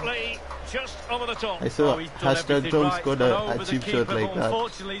that Shipley just over the top. I saw hashtag Tom right. scored a cheap shot like that.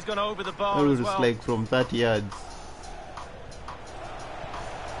 Unfortunately, he's gone over the bar. It was as well. like from 30 yards.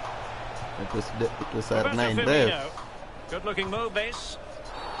 It was R9 there. Good looking move this.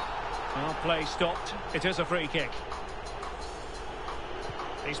 Well, play stopped. It is a free kick.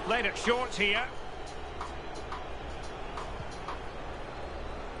 He's played it short here.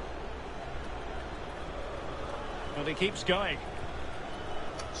 And he keeps going.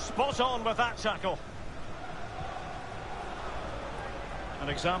 Spot on with that tackle. An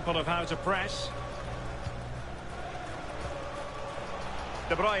example of how to press.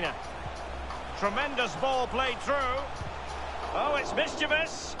 De Bruyne. Tremendous ball played through. Oh, it's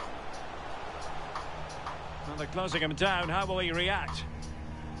mischievous. Well, they're closing him down. How will he react?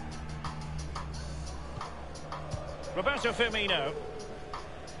 Roberto Firmino.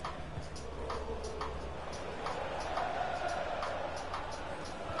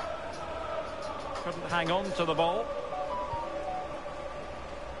 Couldn't hang on to the ball.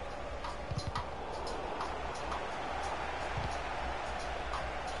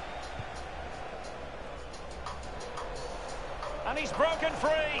 And he's broken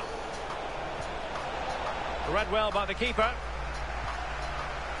free. Read well by the keeper.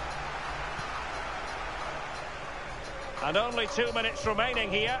 And only 2 minutes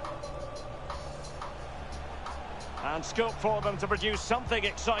remaining here. And scope for them to produce something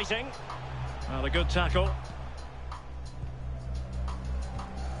exciting. Well, a good tackle.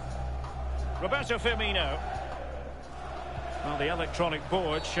 Roberto Firmino. Well, the electronic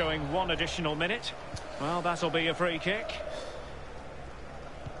board showing 1 additional minute. Well, that'll be a free kick.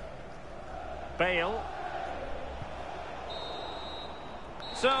 Bale.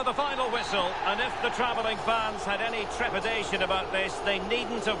 So the final whistle, and if the travelling fans had any trepidation about this, they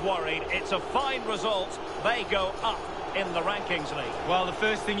needn't have worried. It's a fine result. They go up in the rankings league. Well, the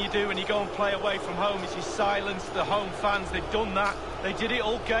first thing you do when you go and play away from home is you silence the home fans. They've done that. They did it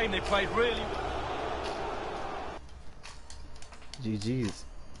all game. They played really well. GG's.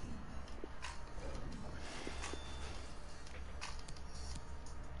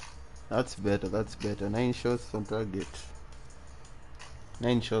 That's better, that's better. 9 shots on target.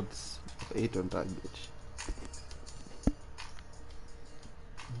 9 shots, 8 on target.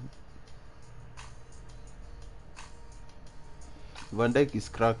 Van Dijk is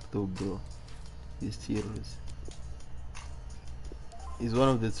cracked though, bro. He's serious. He's one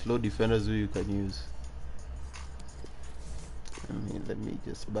of the slow defenders who you can use. I mean, let me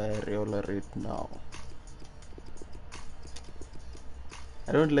just buy Areola right now.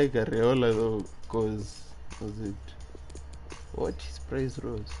 I don't like Areola though, cause what his price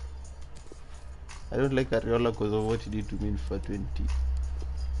rose. I don't like Areola because of what he did to me in FIFA 20.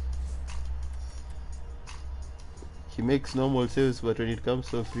 He makes normal saves, but when it comes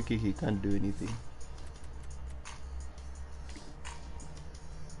to a free kick, he can't do anything.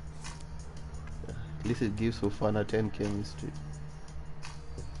 At least it gives Fofana 10 chemistry.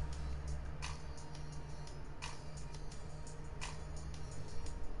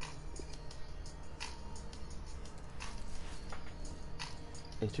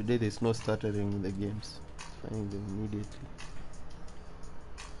 Today there's no stuttering in the games. Finding them immediately.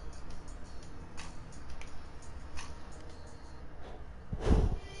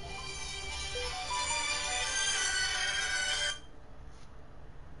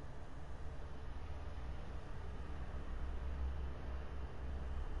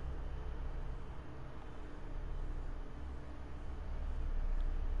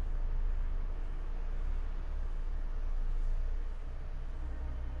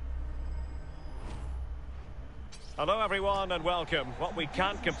 Hello everyone and welcome. What we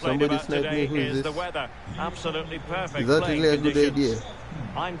can't complain Somebody about sniped me. today Who is is the this? weather. Absolutely perfect Is that playing really a good conditions. idea?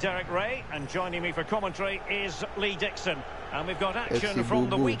 I'm Derek Ray and joining me for commentary is Lee Dixon. And we've got action FC from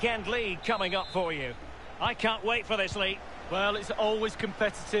the Boo Boo. Weekend League coming up for you. I can't wait for this, Lee. Well, it's always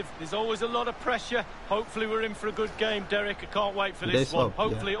competitive. There's always a lot of pressure. Hopefully we're in for a good game, Derek. I can't wait for this That's one. up, yeah.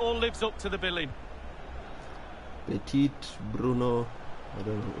 Hopefully it all lives up to the billing. Petit, Bruno, I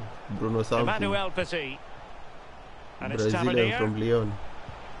don't know, Bruno something. Emmanuel Petit. And it's Brazilian Tavernier. from Lyon.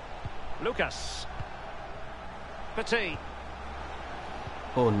 Lucas. Petit.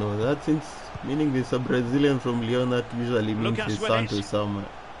 Oh no, that's meaning there's a Brazilian from Lyon. That usually means Lucas his with son it. to somewhere.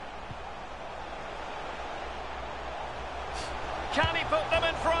 Can he put them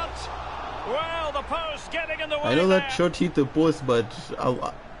in front? Well, the post getting in the way I know that there. shot hit the post, but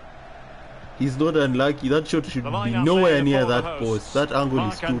he's not unlucky. That shot should The be lineup nowhere there near for the that hosts. post. That angle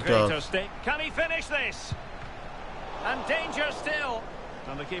is too Marc-André Ter tough. Stegen. Can he finish this? And danger still.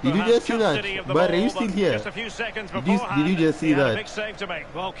 And the keeper Did you has just see that? custody of the But are ball, you still but here? Just a few seconds Did you beforehand, just see he had a that? big save to make.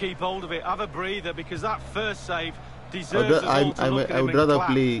 Well, keep hold of it. Have a breather because that first save I deserves us all to look at I him would and rather clap.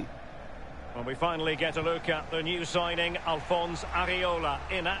 play. When we finally get a look at the new signing, Alphonse Areola,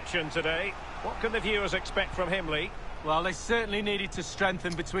 in action today. What can the viewers expect from him, Lee? Well, they certainly needed to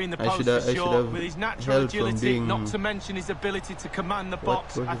strengthen between the I posts should for have- I should sure. have With his natural held from agility, being- not to mention his ability to command the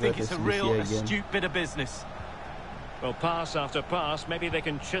box, what I is think that it's a SBC real again? astute bit of business. Well, pass after pass, maybe they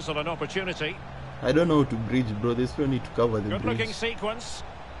can chisel an opportunity. I don't know how to bridge, bro. They still need to cover the Good looking bridge. sequence.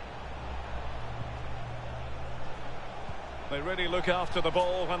 They really look after the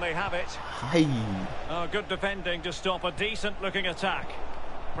ball when they have it. Hi. Oh, good defending to stop a decent looking attack.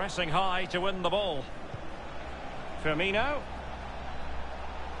 Pressing high to win the ball. Firmino.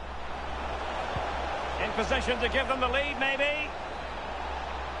 In position to give them the lead, maybe.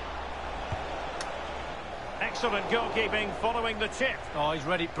 Excellent goalkeeping following the chip. Oh, he's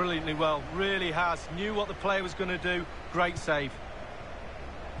read it brilliantly well. Really has. Knew what the player was going to do. Great save.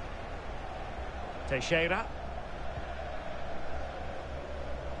 Teixeira.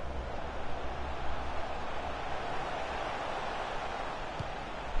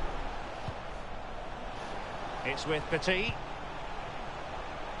 It's with Petit.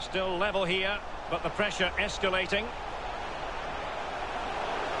 Still level here, but the pressure escalating.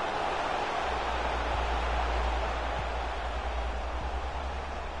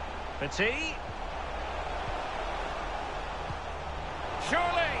 Petit.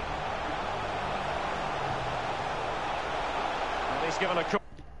 Surely. Well, he's given a call.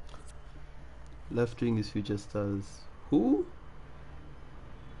 Left wing is future stars. Who?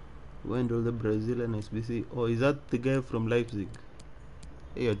 When all the Brazilian SBC? Oh, is that the guy from Leipzig?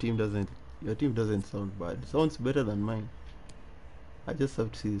 Hey, your team doesn't sound bad. Sounds better than mine. I just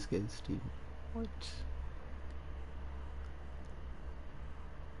have to see this guy's team. What?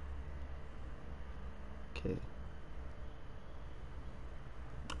 Okay.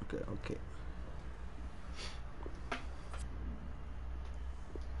 Okay.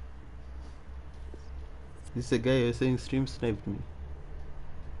 This is the guy you're saying stream sniped me.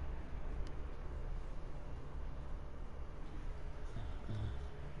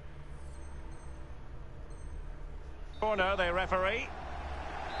 Corner, they referee.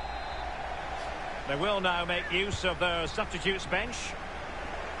 They will now make use of their substitutes bench.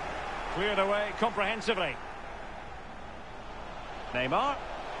 Cleared away comprehensively. Neymar.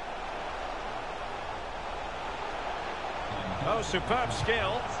 Oh, superb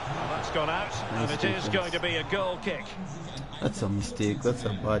skill. Well, that's gone out, and Nice it is defense. going to be a goal kick. That's a mistake. That's a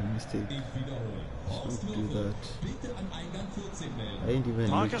bad mistake. Don't do that. I ain't even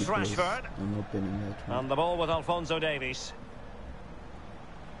Marcus look it close. Rashford. I'm opening that one. And the ball with Alphonso Davies.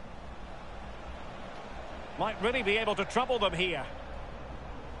 Might really be able to trouble them here.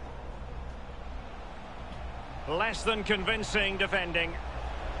 Less than convincing defending.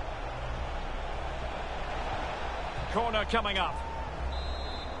 Corner coming up.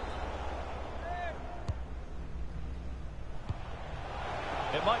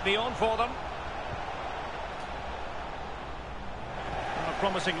 It might be on for them. A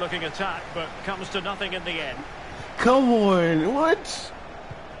promising looking attack, but comes to nothing in the end. Come on, what?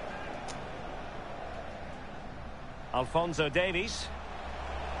 Alphonso Davies.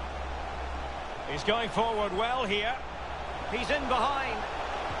 He's going forward well here. He's in behind.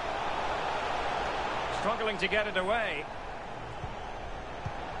 Struggling to get it away.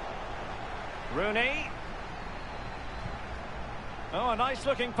 Rooney. Oh, a nice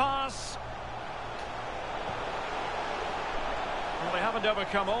looking pass. Well, they haven't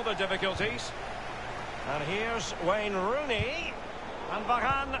overcome all the difficulties. And here's Wayne Rooney. And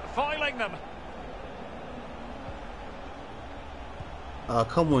Varane foiling them. Ah,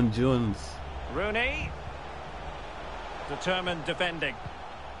 come on, Jones. Rooney. Determined defending.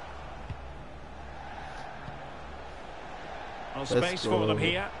 No space for them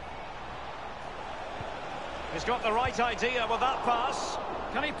here. He's got the right idea with that pass.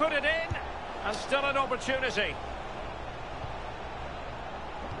 Can he put it in? And still an opportunity.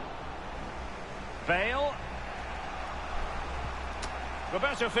 Bale.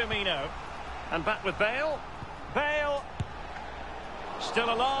 Roberto Firmino. And back with Bale. Bale.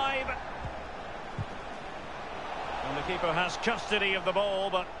 Still alive. And the keeper has custody of the ball,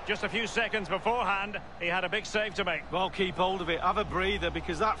 but just a few seconds beforehand, he had a big save to make. Well, keep hold of it. Have a breather,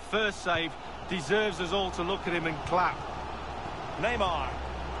 because that first save deserves us all to look at him and clap. Neymar.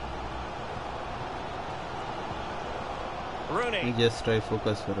 Rooney. He just try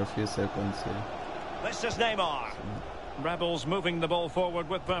focus for a few seconds here. This is Neymar. Rebels moving the ball forward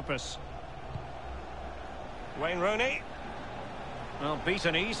with purpose. Wayne Rooney. Well,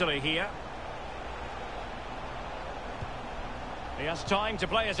 beaten easily here. He has time to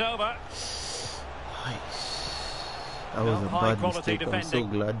play it over. That was a bad quality mistake. defending. I'm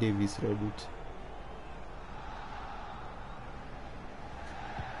so glad Davies read it.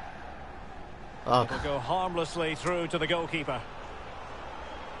 It'll go harmlessly through to the goalkeeper.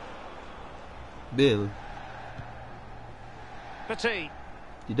 Bill. Petit.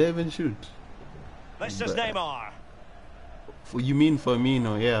 Did I even shoot? This is Neymar. You mean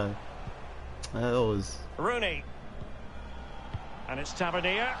Firmino? Yeah. That was... Rooney. And it's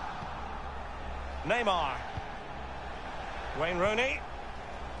Tavernier. Neymar. Wayne Rooney.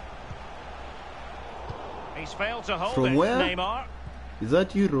 He's failed to hold From it. where? Neymar. Is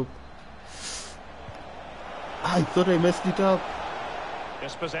that Europe? I thought I messed it up.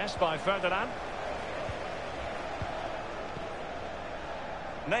 Dispossessed by Ferdinand.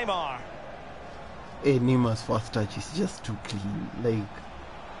 Neymar. Hey, Neymar's first touch is just too clean. Like,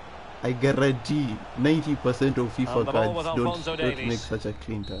 I guarantee 90% of FIFA cards don't make such a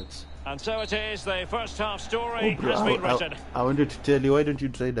clean touch. And so it is, the first half story Oh, bro, has been written. I wanted to tell you, why don't you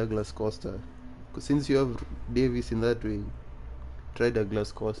try Douglas Costa? Because since you have Davis in that way, try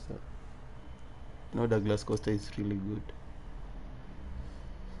Douglas Costa. No, Douglas Costa is really good.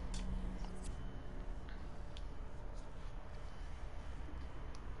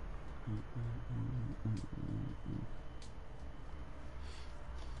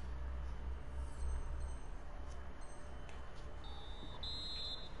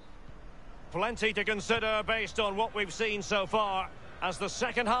 Plenty to consider based on what we've seen so far as the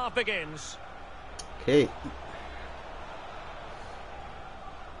second half begins. Okay.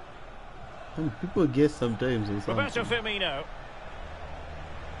 And people guess sometimes or something. Roberto Firmino.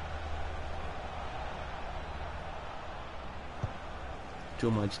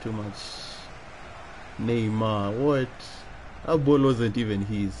 Too much. Neymar, what? That ball wasn't even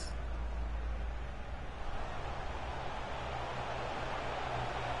his.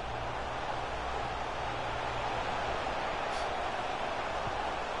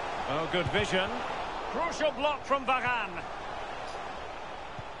 Oh, good vision. Crucial block from Varane.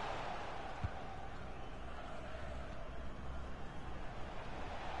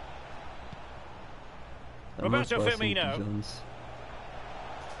 Roberto Firmino.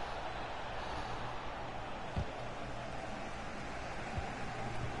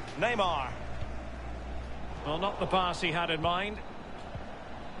 Neymar. Well, not the pass he had in mind.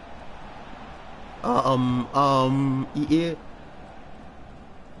 EA.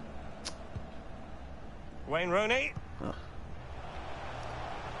 Wayne Rooney.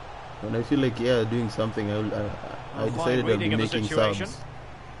 When I feel like doing something, I decided I'll be making subs.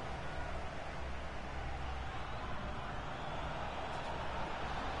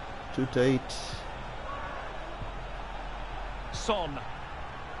 Too tight. Son,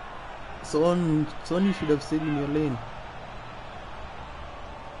 you should have stayed in your lane.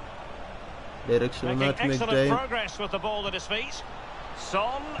 Directional making nutmeg excellent time. progress with the ball at his feet.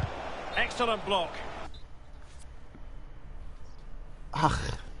 Son, excellent block. I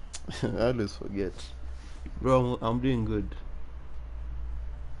always forget. Bro, I'm doing good.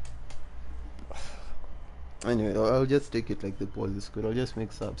 Anyway, I'll just take it like the pause is good. I'll just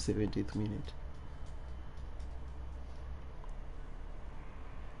make sub 70th minute.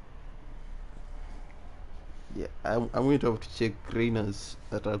 Yeah, I'm going to have to check Reyna's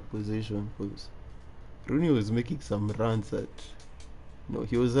attack position because Rooney was making some runs at... No,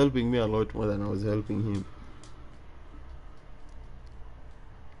 he was helping me a lot more than I was helping him.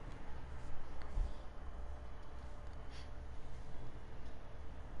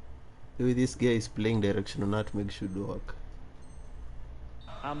 The way this guy is playing directional nutmeg should work.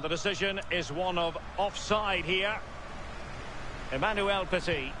 And the decision is one of offside here. Emmanuel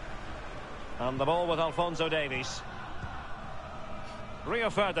Petit. And the ball with Alphonso Davies. Rio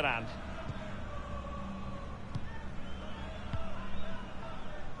Ferdinand.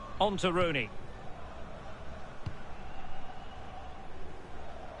 On to Rooney.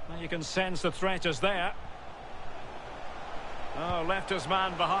 Well, you can sense the threat is there. Oh, left his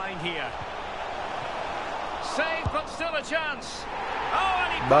man behind here. Save, but still a chance. Oh,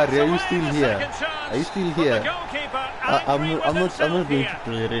 and he Barry, are you puts still away the here? second chance. Are you still But here? the goalkeeper I'm angry not with himself going here.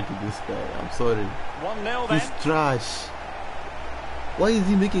 to tolerate this guy. I'm sorry. 1-0 then. He's trash. Why is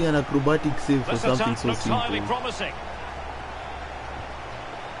he making an acrobatic save for This something attack so looks highly simple? promising.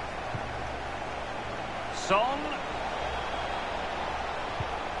 Son.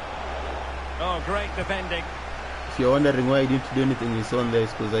 Oh, great defending. If you're wondering why I didn't do anything with Son there,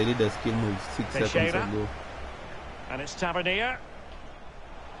 it's because I did a skill move 6 seconds Teixeira. ago. And it's Tavernier.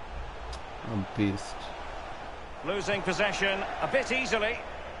 I'm pissed. Losing possession a bit easily.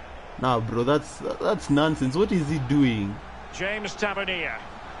 Nah, bro, that's nonsense. What is he doing? James Tavernier.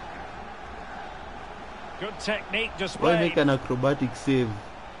 Good technique Why displayed. make an acrobatic save?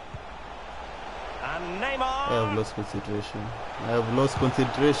 And I have Neymar. lost concentration. I have lost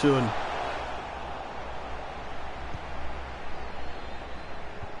concentration.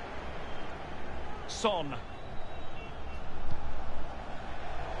 Son.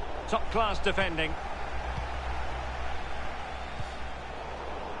 Top class defending.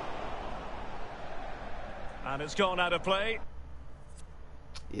 And it's gone out of play.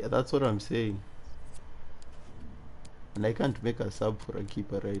 Yeah, that's what I'm saying. And I can't make a sub for a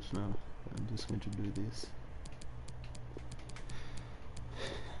keeper right now. I'm just going to do this.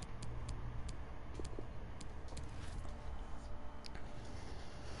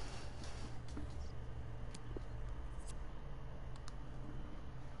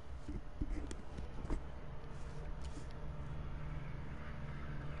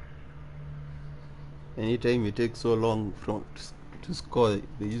 Anytime it takes so long to score,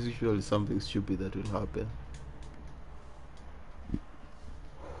 there is usually something stupid that will happen.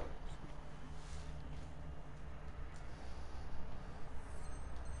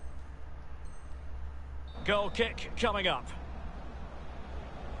 Goal kick coming up.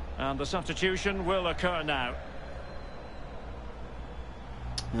 And the substitution will occur now.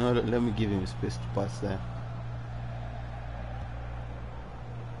 No, let me give him space to pass there.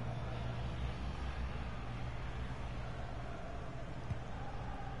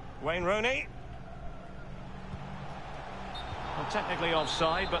 Wayne Rooney. Well, technically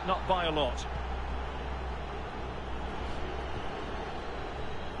offside, but not by a lot.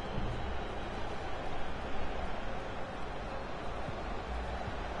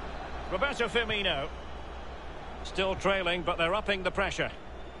 Roberto Firmino. Still trailing, but they're upping the pressure.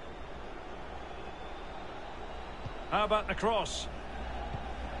 How about the cross?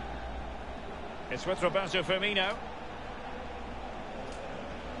 It's with Roberto Firmino.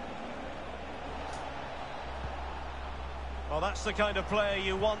 Well, that's the kind of play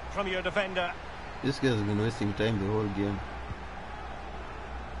you want from your defender. This guy's been wasting time the whole game.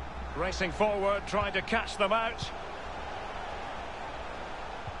 Racing forward, trying to catch them out.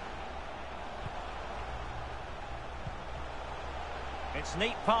 It's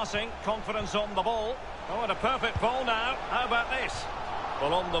neat passing, confidence on the ball. Oh, and a perfect ball now. How about this?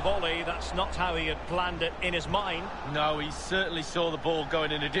 Well, on the volley, that's not how he had planned it in his mind. No, he certainly saw the ball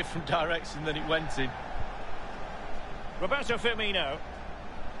going in a different direction than it went in. Roberto Firmino.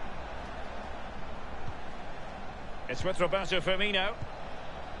 It's with Roberto Firmino.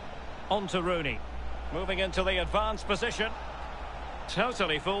 On to Rooney. Moving into the advanced position.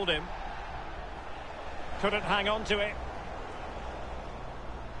 Totally fooled him. Couldn't hang on to it.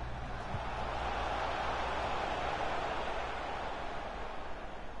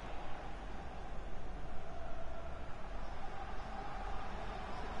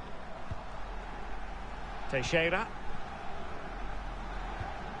 Teixeira.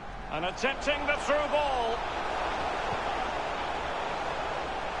 And attempting the through ball.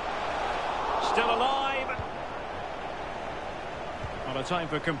 Still alive. Not a time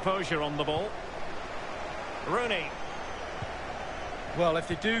for composure on the ball. Rooney. Well, if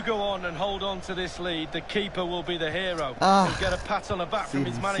they do go on and hold on to this lead, the keeper will be the hero. Ah. He'll get a pat on the back from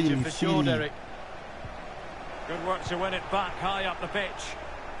his Silly, manager silly, for sure, silly. Derek. Good work to win it back high up the pitch.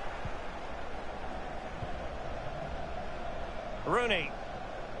 Rooney.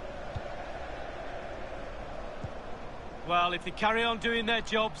 Well, if they carry on doing their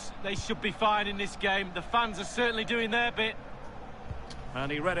jobs, they should be fine in this game. The fans are certainly doing their bit.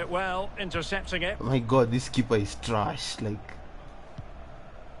 And he read it well, intercepting it. Oh my god, this keeper is trash. Like,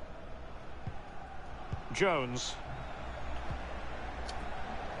 Jones.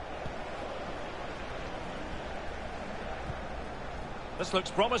 This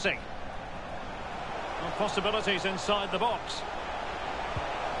looks promising. Well, possibilities inside the box.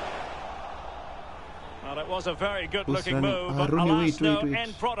 Well, it was a very good-looking move, but alas, no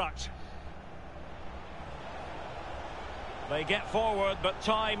end product. They get forward, but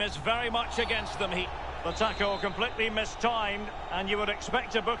time is very much against them. The tackle completely mistimed, and you would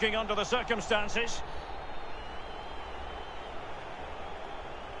expect a booking under the circumstances.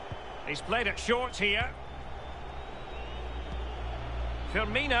 He's played it short here.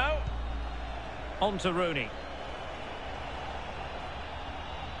 Firmino. On to Rooney.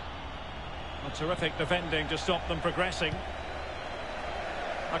 A terrific defending to stop them progressing.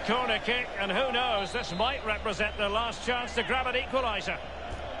 A corner kick, and who knows, this might represent their last chance to grab an equaliser.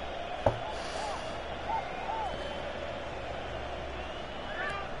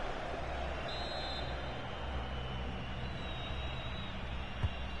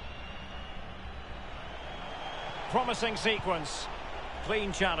 Promising sequence.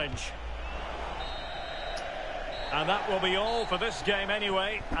 Clean challenge. And that will be all for this game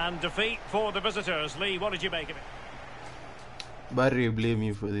anyway, and defeat for the visitors. Lee, what did you make of it? Barry, I blame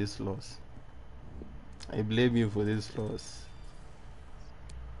you for this loss. I blame you for this loss.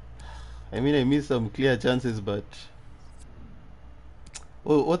 I mean, I missed some clear chances, but...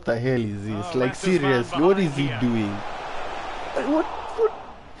 Oh, what the hell is this? Oh, like, seriously, what is he doing?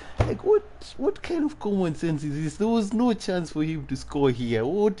 What kind of common sense is this? There was no chance for him to score here.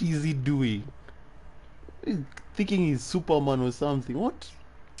 What is he doing? Thinking he's Superman or something. What?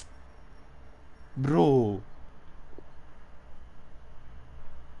 Bro.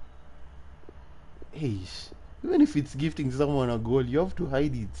 Hey, even if it's gifting someone a goal, you have to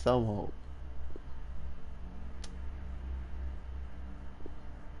hide it somehow.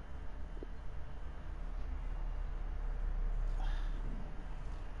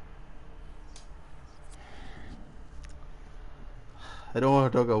 I don't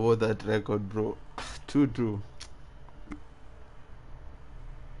want to talk about that record, bro. True.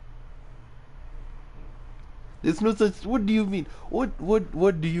 There's no such. What do you mean?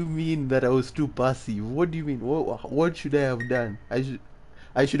 What do you mean that I was too passive? What do you mean? What should I have done?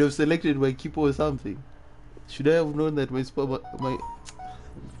 I should have selected my keeper or something. Should I have known that my should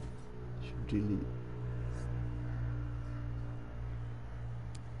really.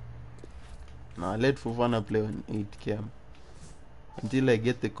 Nah, let Fofana play on 8 cam until I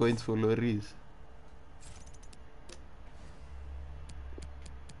get the coins for Lloris.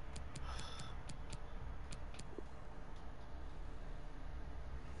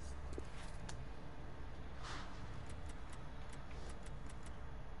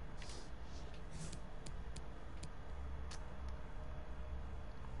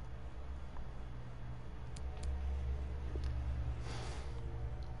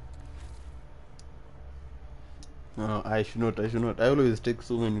 No, I should not. I always take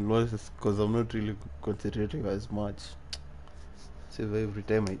so many losses because I'm not really concentrating as much. Save every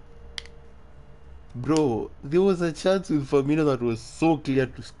time I... Bro, there was a chance with Firmino that was so clear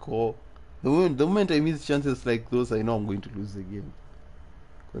to score. The moment I miss chances like those, I know I'm going to lose the game.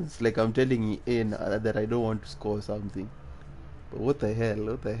 It's like I'm telling Ian that I don't want to score something. But what the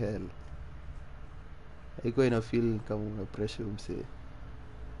hell? I go in a feel come under pressure, say.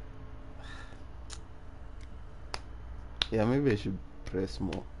 Yeah, maybe I should press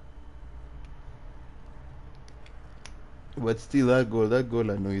more. But still, that goal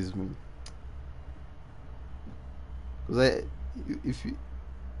annoys me. Because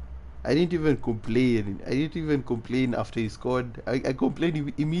I didn't even complain. I didn't even complain after he scored. I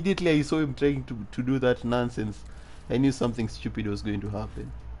complained immediately I saw him trying to do that nonsense. I knew something stupid was going to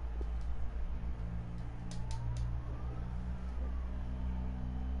happen.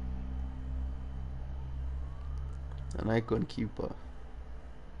 An icon keeper.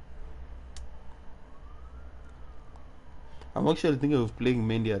 I'm actually thinking of playing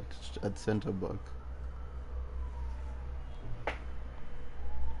Mendy at centre back.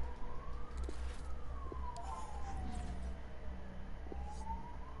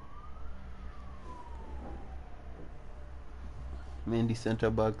 Mendy centre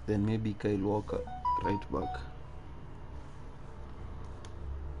back, then maybe Kyle Walker right back.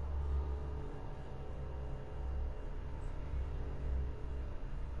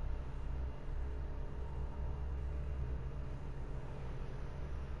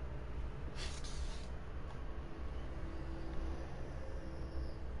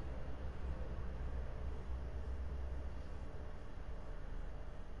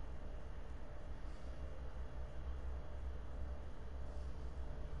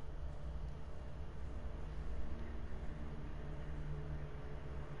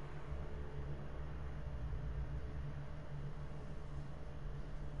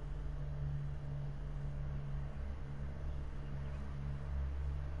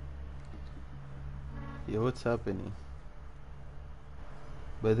 Yeah, what's happening?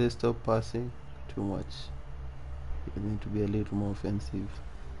 But they stop passing too much. You need to be a little more offensive.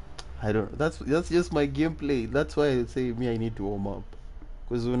 I don't. That's just my gameplay. That's why I say me I need to warm up.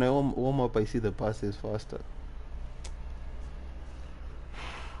 Because when I warm up, I see the passes faster.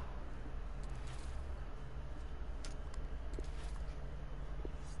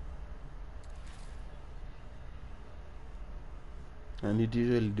 And it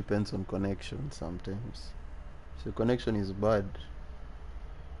usually depends on connection sometimes. So connection is bad.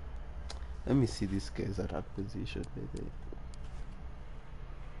 Let me see this guy's attack position.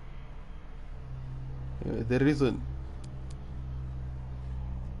 The reason.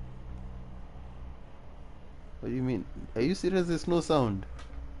 What do you mean? Are you serious? There's no sound.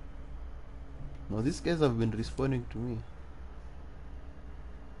 No, these guys have been responding to me.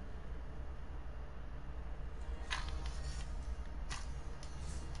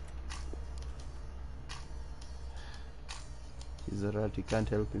 He's a rat. He can't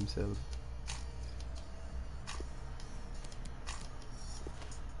help himself.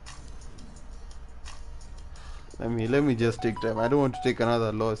 Let me just take time. I don't want to take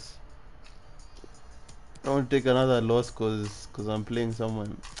another loss. I don't want to take another loss because I'm playing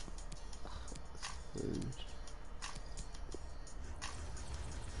someone. Let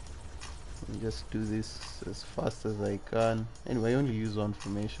me just do this as fast as I can. Anyway, I only use one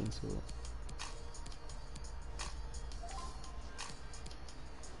formation, so